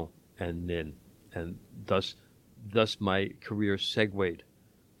Durrell and Nin. And thus my career segued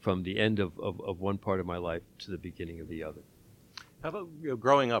from the end of one part of my life to the beginning of the other. How about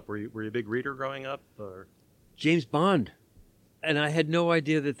growing up? Were you a big reader growing up? Or? James Bond. And I had no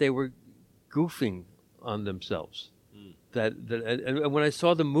idea that they were goofing on themselves. And when I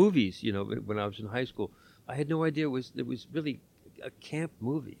saw the movies, when I was in high school, I had no idea it was really a camp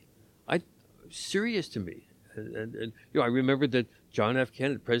movie. Serious to me. And I remember that John F.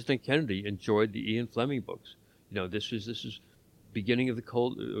 Kennedy, President Kennedy, enjoyed the Ian Fleming books. This was beginning of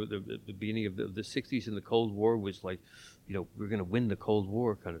the beginning of the 60s, and the Cold War was like, we're going to win the Cold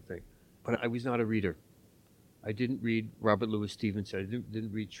War kind of thing. But I was not a reader. I didn't read Robert Louis Stevenson. I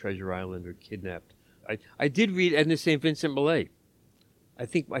didn't read Treasure Island or Kidnapped. I did read Edna St. Vincent Millay. I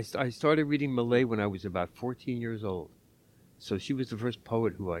think I started reading Millay when I was about 14 years old. So she was the first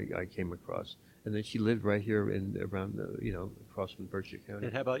poet who I came across. And then she lived right here around, across from Berkshire County.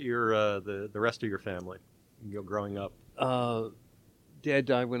 And how about your the rest of your family, growing up? Dad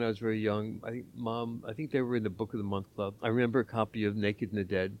died when I was very young. I think they were in the Book of the Month Club. I remember a copy of Naked and the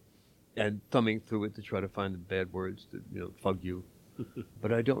Dead and thumbing through it to try to find the bad words that, fug you.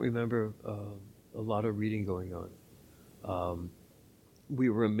 But I don't remember a lot of reading going on. We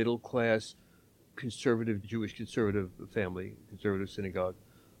were a middle-class, Jewish conservative family, conservative synagogue.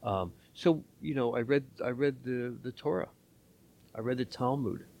 So I read the Torah, I read the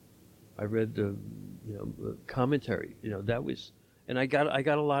Talmud, I read the commentary. That was, and I got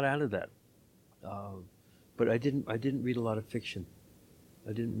a lot out of that. But I didn't read a lot of fiction.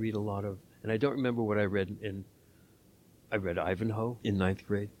 I didn't read a lot of, and I don't remember what I read I read Ivanhoe in 9th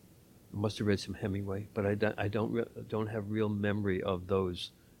grade. I must have read some Hemingway, but I don't have real memory of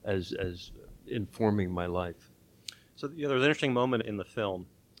those as informing my life. So there's an interesting moment in the film.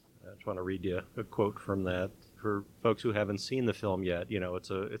 I just want to read you a quote from that for folks who haven't seen the film yet. It's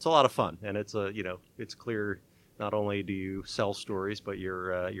a lot of fun, and it's clear not only do you sell stories, but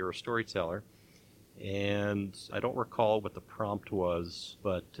you're a storyteller. And I don't recall what the prompt was,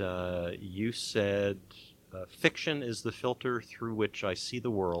 but you said, "Fiction is the filter through which I see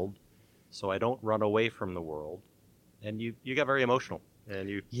the world, so I don't run away from the world." And you got very emotional, and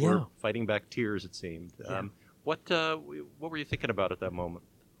you were fighting back tears, it seemed. Yeah. What were you thinking about at that moment?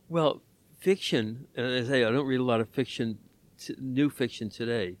 Well, fiction, and as I say, I don't read a lot of fiction, new fiction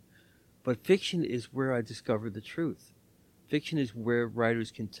today, but fiction is where I discover the truth. Fiction is where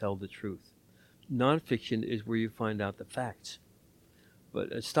writers can tell the truth. Nonfiction is where you find out the facts.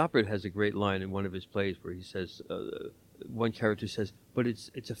 But Stoppard has a great line in one of his plays where he says, one character says, "But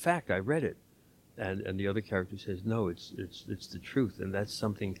it's a fact. I read it," and the other character says, "No, it's the truth, and that's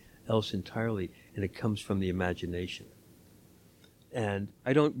something else entirely, and it comes from the imagination." And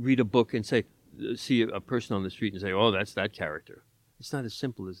I don't read a book and see a person on the street and say, "Oh, that's that character." It's not as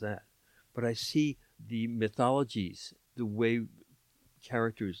simple as that. But I see the mythologies, the way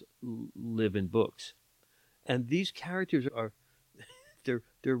characters live in books, and these characters are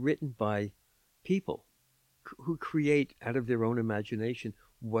they're written by people who create out of their own imagination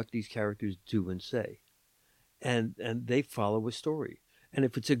what these characters do and say, and they follow a story. And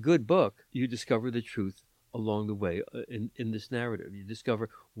if it's a good book, you discover the truth along the way in this narrative. You discover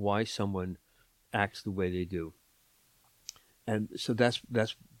why someone acts the way they do. And so that's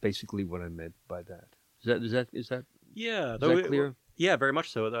basically what I meant by that. Is that yeah? Is that clear? Yeah, very much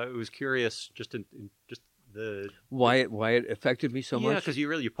so. I was curious just the why it affected me so much. Yeah, because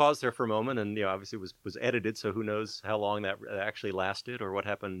you paused there for a moment, and obviously it was edited, so who knows how long that actually lasted or what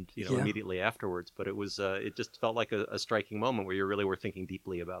happened immediately afterwards. But it was it just felt like a striking moment where you really were thinking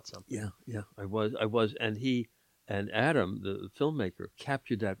deeply about something. Yeah, I was, and he and Adam, the filmmaker,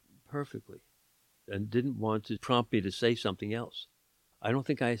 captured that perfectly, and didn't want to prompt me to say something else. I don't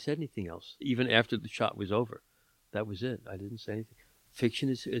think I said anything else, even after the shot was over. That was it. I didn't say anything. Fiction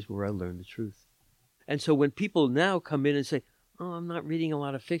is where I learned the truth. And so when people now come in and say, oh, I'm not reading a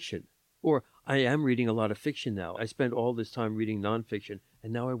lot of fiction. Or I am reading a lot of fiction now. I spent all this time reading nonfiction,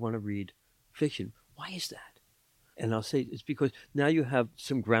 and now I want to read fiction. Why is that? And I'll say it's because now you have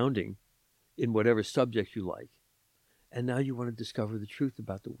some grounding in whatever subject you like, and now you want to discover the truth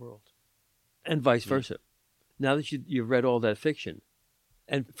about the world, and vice versa. Now that you've read all that fiction,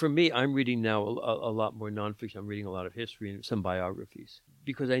 and for me, I'm reading now a lot more nonfiction. I'm reading a lot of history and some biographies,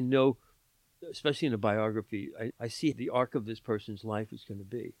 because I know, especially in a biography, I see the arc of this person's life is going to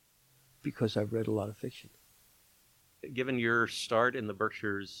be, because I've read a lot of fiction. Given your start in the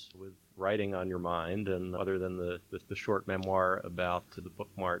Berkshires with writing on your mind, and other than the short memoir about the book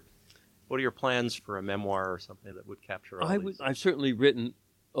mart, what are your plans for a memoir or something that would capture all these? I've certainly written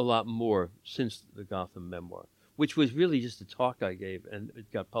a lot more since the Gotham memoir, which was really just a talk I gave, and it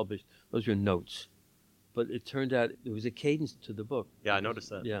got published. Those were notes. But it turned out there was a cadence to the book. Yeah, I noticed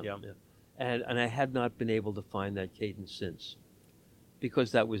that. Yeah. And I had not been able to find that cadence since,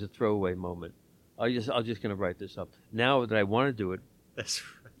 because that was a throwaway moment. I'm just going to write this up. Now that I want to do it, That's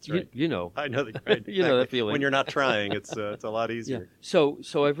right. you know. I know that. Right, You know that feeling. When you're not trying, it's a lot easier. Yeah.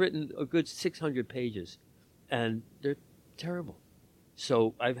 So I've written a good 600 pages, and they're terrible.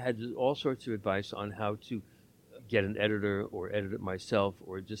 So I've had all sorts of advice on how to get an editor or edit it myself,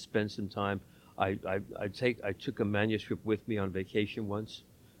 or just spend some time. I took a manuscript with me on vacation once,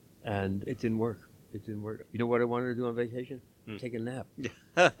 and it didn't work. You know what I wanted to do on vacation? Take a nap.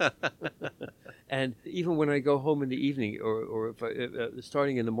 And even when I go home in the evening, or if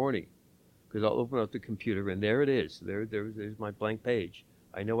starting in the morning, because I'll open up the computer and there it is. There's my blank page.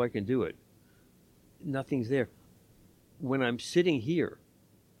 I know I can do it. Nothing's there. When I'm sitting here,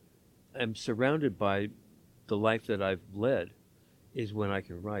 I'm surrounded by the life that I've led, is when I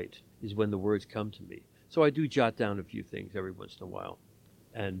can write, is when the words come to me. So I do jot down a few things every once in a while,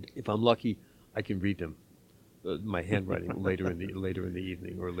 and if I'm lucky, I can read them, my handwriting later in the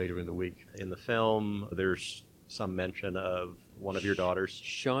evening or later in the week. In the film, there's some mention of one of your daughters.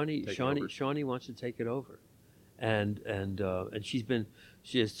 Shawnee wants to take it over, and she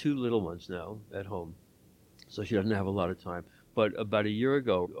has 2 little ones now at home, so she doesn't have a lot of time. But about over a year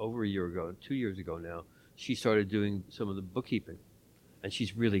ago, 2 years ago now, she started doing some of the bookkeeping, and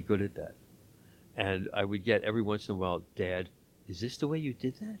she's really good at that. And I would get every once in a while, "Dad, is this the way you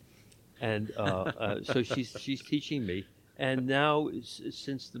did that?" And so she's teaching me. And now,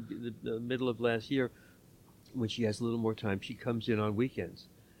 since the middle of last year, when she has a little more time, she comes in on weekends,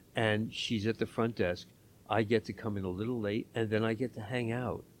 and she's at the front desk. I get to come in a little late, and then I get to hang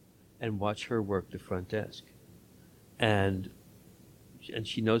out and watch her work the front desk. And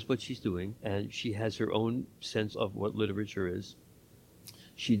she knows what she's doing, and she has her own sense of what literature is.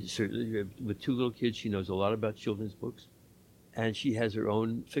 She certainly, with 2 little kids, she knows a lot about children's books, and she has her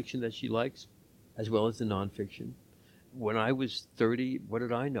own fiction that she likes, as well as the nonfiction. When I was 30, what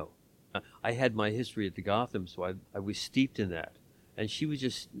did I know? I had my history at the Gotham, so I was steeped in that, and she was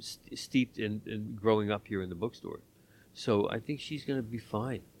just steeped in growing up here in the bookstore. So I think she's going to be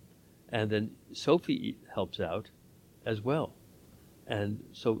fine. And then Sophie helps out as well. And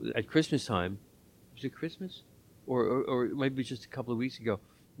so at Christmas time, was it Christmas? Or maybe just a couple of weeks ago,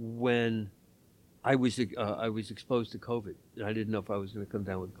 when I was exposed to COVID, and I didn't know if I was going to come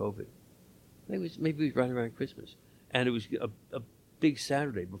down with COVID. Maybe it was right around Christmas, and it was a big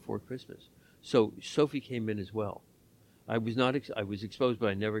Saturday before Christmas. So Sophie came in as well. I was exposed, but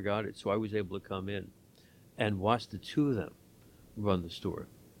I never got it, so I was able to come in and watch the 2 of them run the store.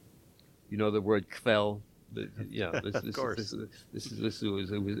 You know the word "kvel." Of course. This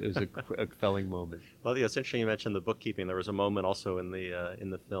was a quelling moment. Well, yeah, it's interesting you mentioned the bookkeeping. There was a moment also in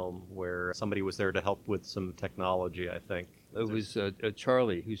the film where somebody was there to help with some technology, I think. It was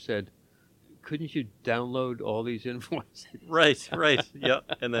Charlie who said, "Couldn't you download all these invoices?" Right, yeah.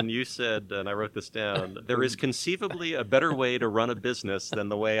 And then you said, and I wrote this down, "There is conceivably a better way to run a business than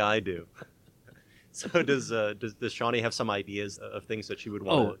the way I do." So does Shawnee have some ideas of things that she would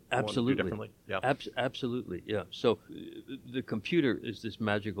want to do differently? Yeah, absolutely. Yeah. So the computer is this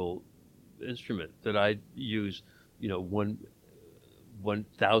magical instrument that I use.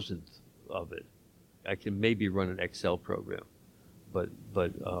 1/1000th of it. I can maybe run an Excel program, but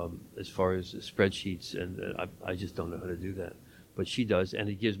as far as spreadsheets, and I just don't know how to do that. But she does, and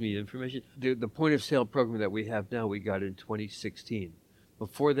it gives me information. The point of sale program that we have now, we got in 2016.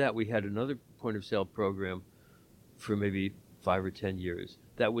 Before that, we had another point of sale program for maybe 5 or 10 years.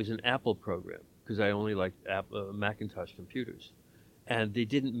 That was an Apple program, because I only liked Macintosh computers. And they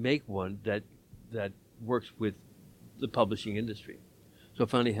didn't make one that works with the publishing industry. So I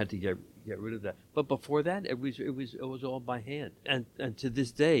finally had to get rid of that. But before that, it was all by hand. And to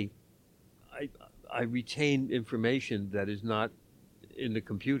this day, I retain information that is not in the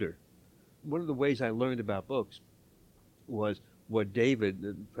computer. One of the ways I learned about books was what David,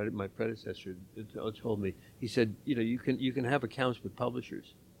 my predecessor, told me. He said, you can have accounts with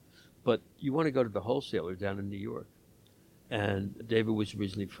publishers, but you want to go to the wholesaler down in New York. And David was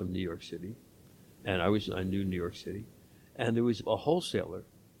originally from New York City, and I knew New York City, and there was a wholesaler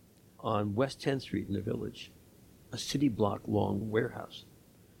on West 10th Street in the Village, a city block long warehouse,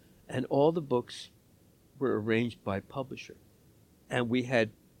 and all the books were arranged by publisher, and we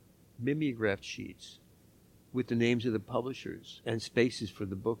had mimeographed sheets with the names of the publishers and spaces for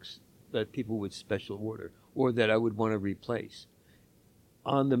the books that people would special order or that I would want to replace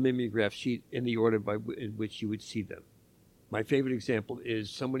on the mimeograph sheet in the order in which you would see them. My favorite example is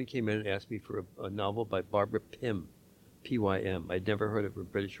somebody came in and asked me for a novel by Barbara Pym, P-Y-M. I'd never heard of a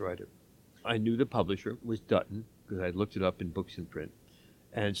British writer. I knew the publisher was Dutton because I'd looked it up in Books in Print.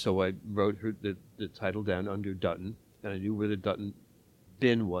 And so I wrote her the title down under Dutton, and I knew where the Dutton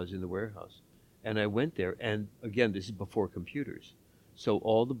bin was in the warehouse. And I went there, and again, this is before computers. So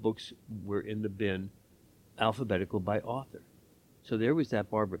all the books were in the bin, alphabetical by author. So there was that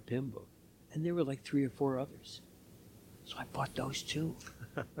Barbara Pym book, and there were like 3 or 4 others. So I bought those too.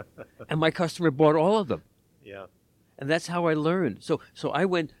 And my customer bought all of them. Yeah. And that's how I learned. So I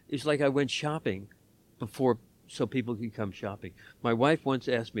went, it's like I went shopping before so people could come shopping. My wife once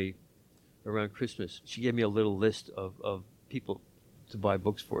asked me around Christmas, she gave me a little list of people to buy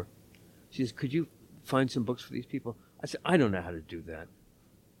books for. She says, could you find some books for these people? I said, I don't know how to do that.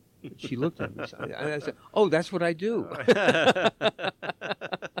 She looked at me. I said, oh, that's what I do.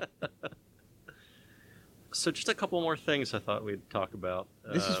 So just a couple more things I thought we'd talk about.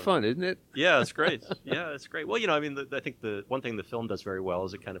 This is fun, isn't it? Yeah, it's great. Yeah, it's great. Well, I mean, I think the one thing the film does very well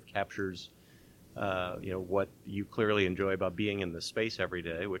is it kind of captures, what you clearly enjoy about being in the space every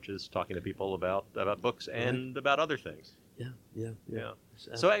day, which is talking to people about books and about other things. Yeah.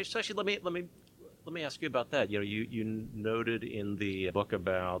 So actually, let me ask you about that. You noted in the book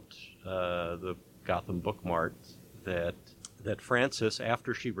about the Gotham Book Mart that Frances,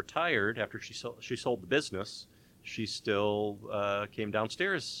 after she retired, after she sold the business, she still came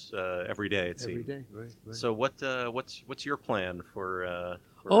downstairs every day. It seemed. Every day, right. So what's your plan for?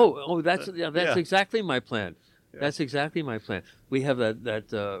 That's exactly my plan. Yeah. That's exactly my plan. We have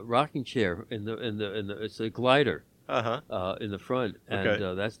that rocking chair in the it's a glider. In the front, and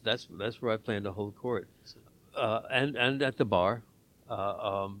Okay. that's where I plan to hold court, and at the bar,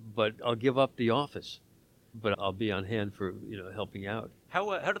 but I'll give up the office, but I'll be on hand for helping out.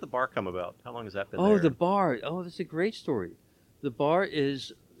 How did the bar come about? How long has that been Oh, there? the bar! Oh, that's a great story. The bar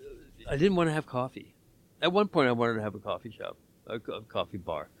is, I didn't want to have coffee. At one point, I wanted to have a coffee shop, a coffee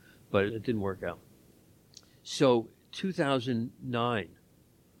bar, but it didn't work out. So, 2009,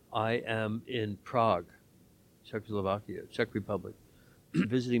 I am in Prague, Czechoslovakia, Czech Republic,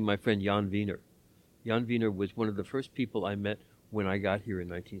 visiting my friend Jan Wiener. Jan Wiener was one of the first people I met when I got here in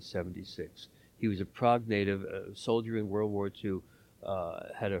 1976. He was a Prague native, a soldier in World War II,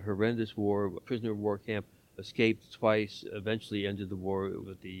 had a horrendous war, a prisoner of war camp, escaped twice, eventually ended the war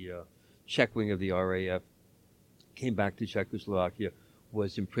with the Czech wing of the RAF, came back to Czechoslovakia,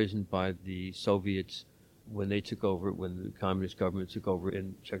 was imprisoned by the Soviets when they took over, when the communist government took over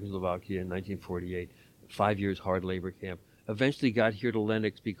in Czechoslovakia in 1948. 5 years hard labor camp, eventually got here to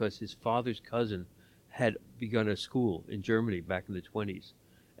Lenox because his father's cousin had begun a school in Germany back in the 20s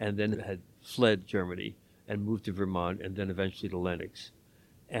and then had fled Germany and moved to Vermont and then eventually to Lenox.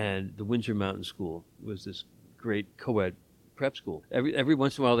 And the Windsor Mountain School was this great co-ed prep school. Every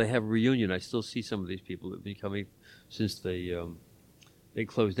once in a while they have a reunion. I still see some of these people that have been coming since they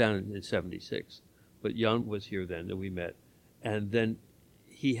closed down in 76. But Jan was here then and we met. And then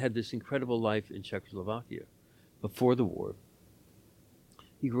he had this incredible life in Czechoslovakia before the war.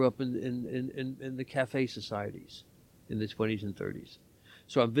 He grew up in the cafe societies in the 20s and 30s.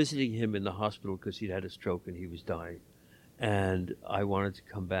 So I'm visiting him in the hospital because he'd had a stroke and he was dying. And I wanted to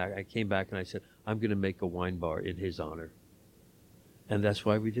come back. I came back and I said, I'm going to make a wine bar in his honor. And that's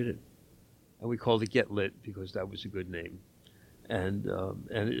why we did it. And we called it Get Lit because that was a good name. And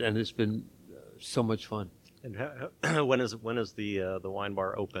it's been so much fun. And when is the wine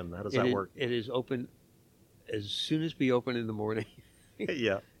bar open? How does that work? It is open as soon as we open in the morning.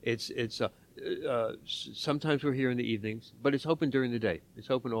 Yeah. It's sometimes we're here in the evenings, but it's open during the day. It's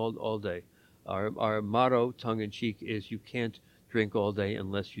open all day. Our motto, tongue in cheek, is you can't drink all day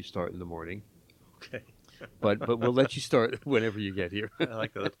unless you start in the morning. Okay. But we'll let you start whenever you get here. I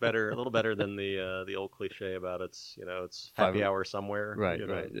like that. It's better, a little better than the old cliche about it's happy hour somewhere. Right.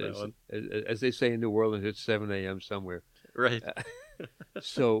 As they say in New Orleans, it's 7 a.m. somewhere. Right.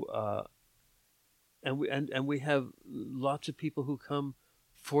 So and we have lots of people who come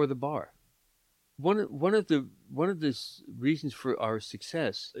for the bar. One of the reasons for our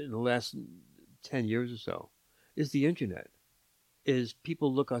success in the last 10 years or so is the internet. Is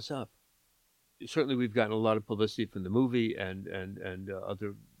people look us up. Certainly, we've gotten a lot of publicity from the movie and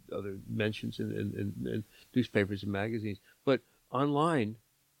other mentions in newspapers and magazines. But online,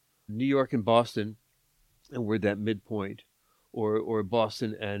 New York and Boston, and we're that midpoint, or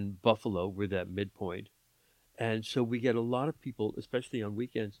Boston and Buffalo, we're that midpoint. And so we get a lot of people, especially on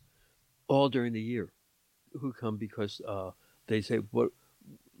weekends, all during the year, who come because they say, "What?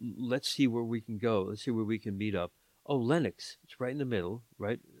 Let's see where we can go. Let's see where we can meet up." Oh, Lenox, it's right in the middle,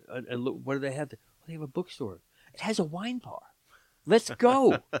 right? And look, what do they have there? Well, they have a bookstore. It has a wine bar. Let's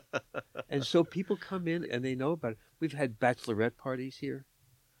go. And so people come in and they know about it. We've had bachelorette parties here.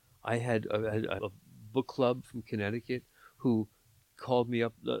 I had a book club from Connecticut who called me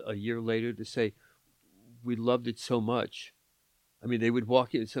up a year later to say, we loved it so much. I mean, they would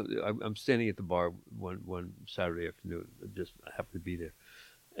walk in. So I'm standing at the bar one Saturday afternoon. I just happened to be there.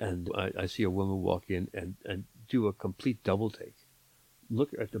 And I see a woman walk in and do a complete double take.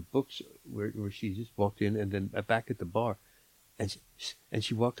 Look at the books where she just walked in and then back at the bar. And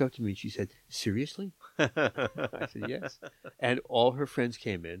she walked up to me and she said, "Seriously?" I said, "Yes." And all her friends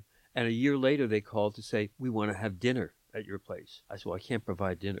came in. And a year later, they called to say, "We want to have dinner at your place." I said, "Well, I can't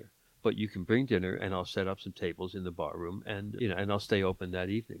provide dinner, but you can bring dinner and I'll set up some tables in the bar room and I'll stay open that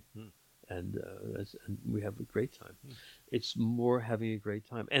evening." And we have a great time. It's more having a great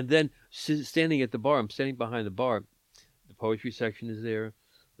time. And then standing at the bar, I'm standing behind the bar. The poetry section is there.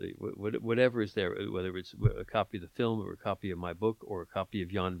 Whatever is there, whether it's a copy of the film or a copy of my book or a copy of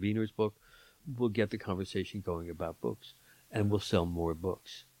Jan Wiener's book, we'll get the conversation going about books, and we'll sell more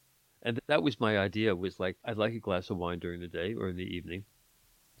books. And that was my idea, was like, I'd like a glass of wine during the day or in the evening.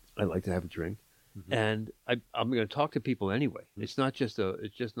 I'd like to have a drink. Mm-hmm. And I'm going to talk to people anyway. Mm-hmm. It's not just a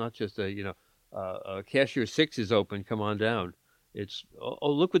cashier 6 is open, come on down. It's,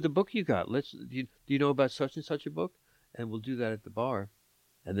 oh, look what the book you got. Do you know about such and such a book? And we'll do that at the bar.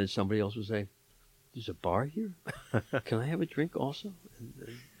 And then somebody else will say, "There's a bar here? Can I have a drink also?"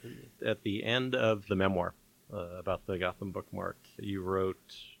 At the end of the memoir about the Gotham bookmark, you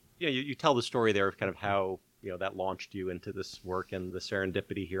wrote, you tell the story there of kind of how that launched you into this work and the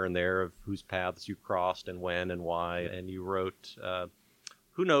serendipity here and there of whose paths you crossed and when and why. And you wrote,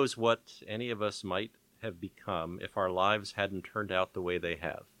 "Who knows what any of us might have become if our lives hadn't turned out the way they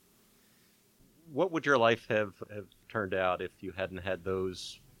have." What would your life have turned out if you hadn't had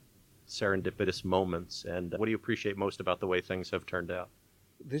those serendipitous moments? And what do you appreciate most about the way things have turned out?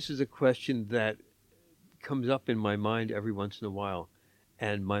 This is a question that comes up in my mind every once in a while,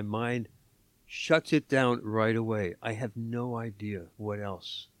 and my mind shuts it down right away. I have no idea what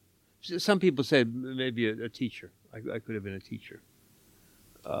else. Some people say maybe a teacher. I could have been a teacher.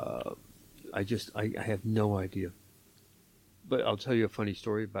 I have no idea. But I'll tell you a funny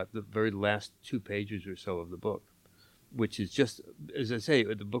story about the very last 2 pages or so of the book, which is just, as I say,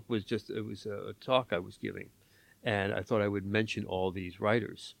 the book was it was a talk I was giving. And I thought I would mention all these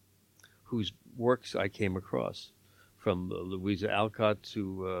writers whose works I came across, from Louisa Alcott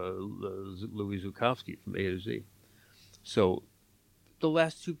to Louis Zukowski, from A to Z. So the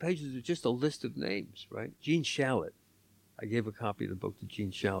last 2 pages are just a list of names, right? Gene Shalit. I gave a copy of the book to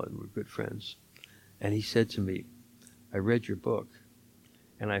Gene Shalit, and we're good friends. And he said to me, "I read your book,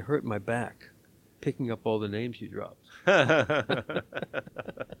 and I hurt my back picking up all the names you dropped."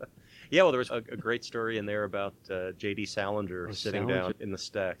 Yeah, well, there was a great story in there about J.D. Salinger sitting down in the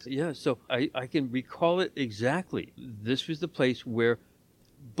stacks. Yeah, so I can recall it exactly. This was the place where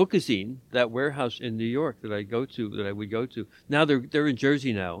Bookazine, that warehouse in New York that I would go to. Now they're in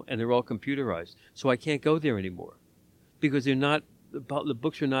Jersey now, and they're all computerized, so I can't go there anymore because the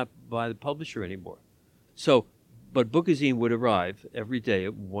books are not by the publisher anymore. So. But Bookazine would arrive every day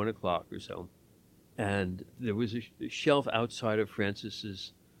at 1 o'clock or so, and there was a shelf outside of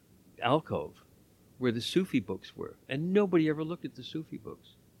Francis's alcove where the Sufi books were, and nobody ever looked at the Sufi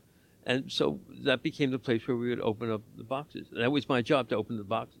books. And so that became the place where we would open up the boxes. And that was my job, to open the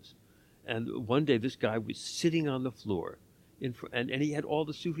boxes. And one day this guy was sitting on the floor, and he had all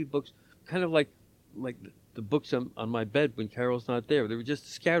the Sufi books, kind of like the books on my bed when Carol's not there. They were just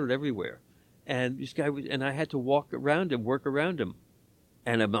scattered everywhere. And this guy and I had to work around him.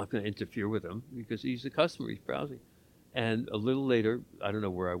 And I'm not going to interfere with him because he's a customer, he's browsing. And a little later, I don't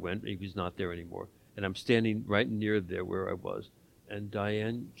know where I went, he was not there anymore. And I'm standing right near there where I was. And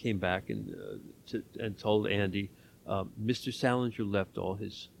Diane came back and told Andy, "Mr. Salinger left all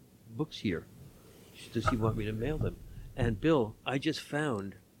his books here. Does he want me to mail them?" And Bill, I just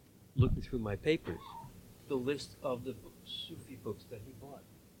found looking through my papers, the list of the Sufi books that he bought.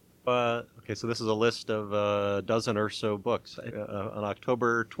 Okay, so this is a list of a dozen or so books on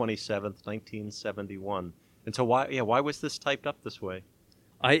October 27th, 1971. And so why was this typed up this way?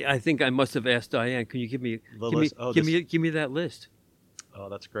 I think I must have asked Diane, can you give me give me that list? Oh,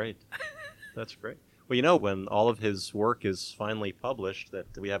 that's great. That's great. Well, when all of his work is finally published that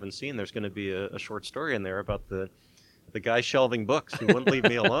we haven't seen, there's going to be a short story in there about the guy shelving books who wouldn't leave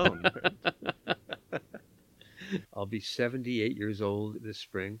me alone. I'll be 78 years old this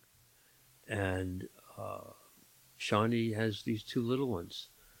spring, and Shawnee has these two little ones,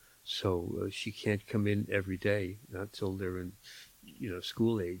 so she can't come in every day, not till they're in,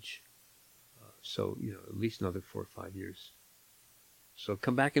 school age. So at least another 4 or 5 years. So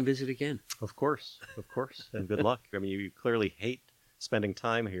come back and visit again. Of course, and good luck. I mean, you clearly hate spending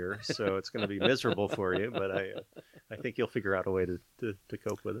time here, so it's going to be miserable for you. But I think you'll figure out a way to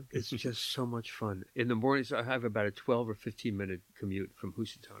cope with it. It's just so much fun. In the mornings, I have about a 12 or 15-minute commute from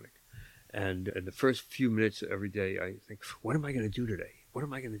Housatonic. And in the first few minutes every day, I think, what am I going to do today? What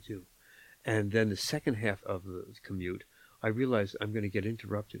am I going to do? And then the second half of the commute, I realize I'm going to get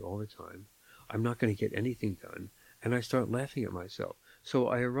interrupted all the time. I'm not going to get anything done. And I start laughing at myself. So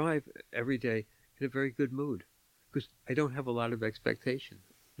I arrive every day in a very good mood because I don't have a lot of expectation.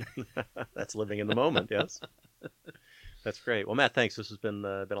 That's living in the moment, yes. That's great. Well, Matt, thanks. This has been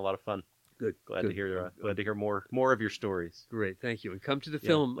a lot of fun. Good. Glad to hear more of your stories. Great, thank you. And come to the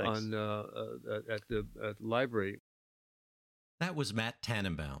film on at the library. That was Matt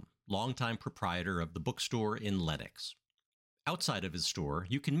Tannenbaum, longtime proprietor of the Bookstore in Lenox. Outside of his store,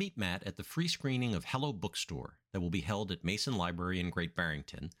 you can meet Matt at the free screening of Hello, Bookstore that will be held at Mason Library in Great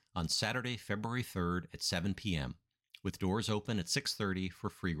Barrington on Saturday, February 3rd at 7 p.m., with doors open at 6:30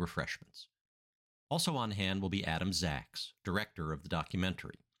 for free refreshments. Also on hand will be Adam Zaks, director of the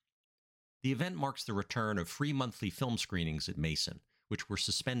documentary. The event marks the return of free monthly film screenings at Mason, which were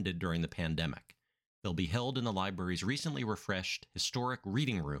suspended during the pandemic. They'll be held in the library's recently refreshed historic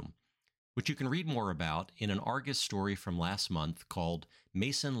reading room, which you can read more about in an Argus story from last month called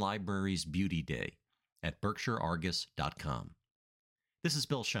Mason Library's Beauty Day at berkshireargus.com. This is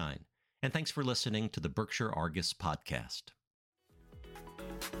Bill Shine, and thanks for listening to the Berkshire Argus podcast.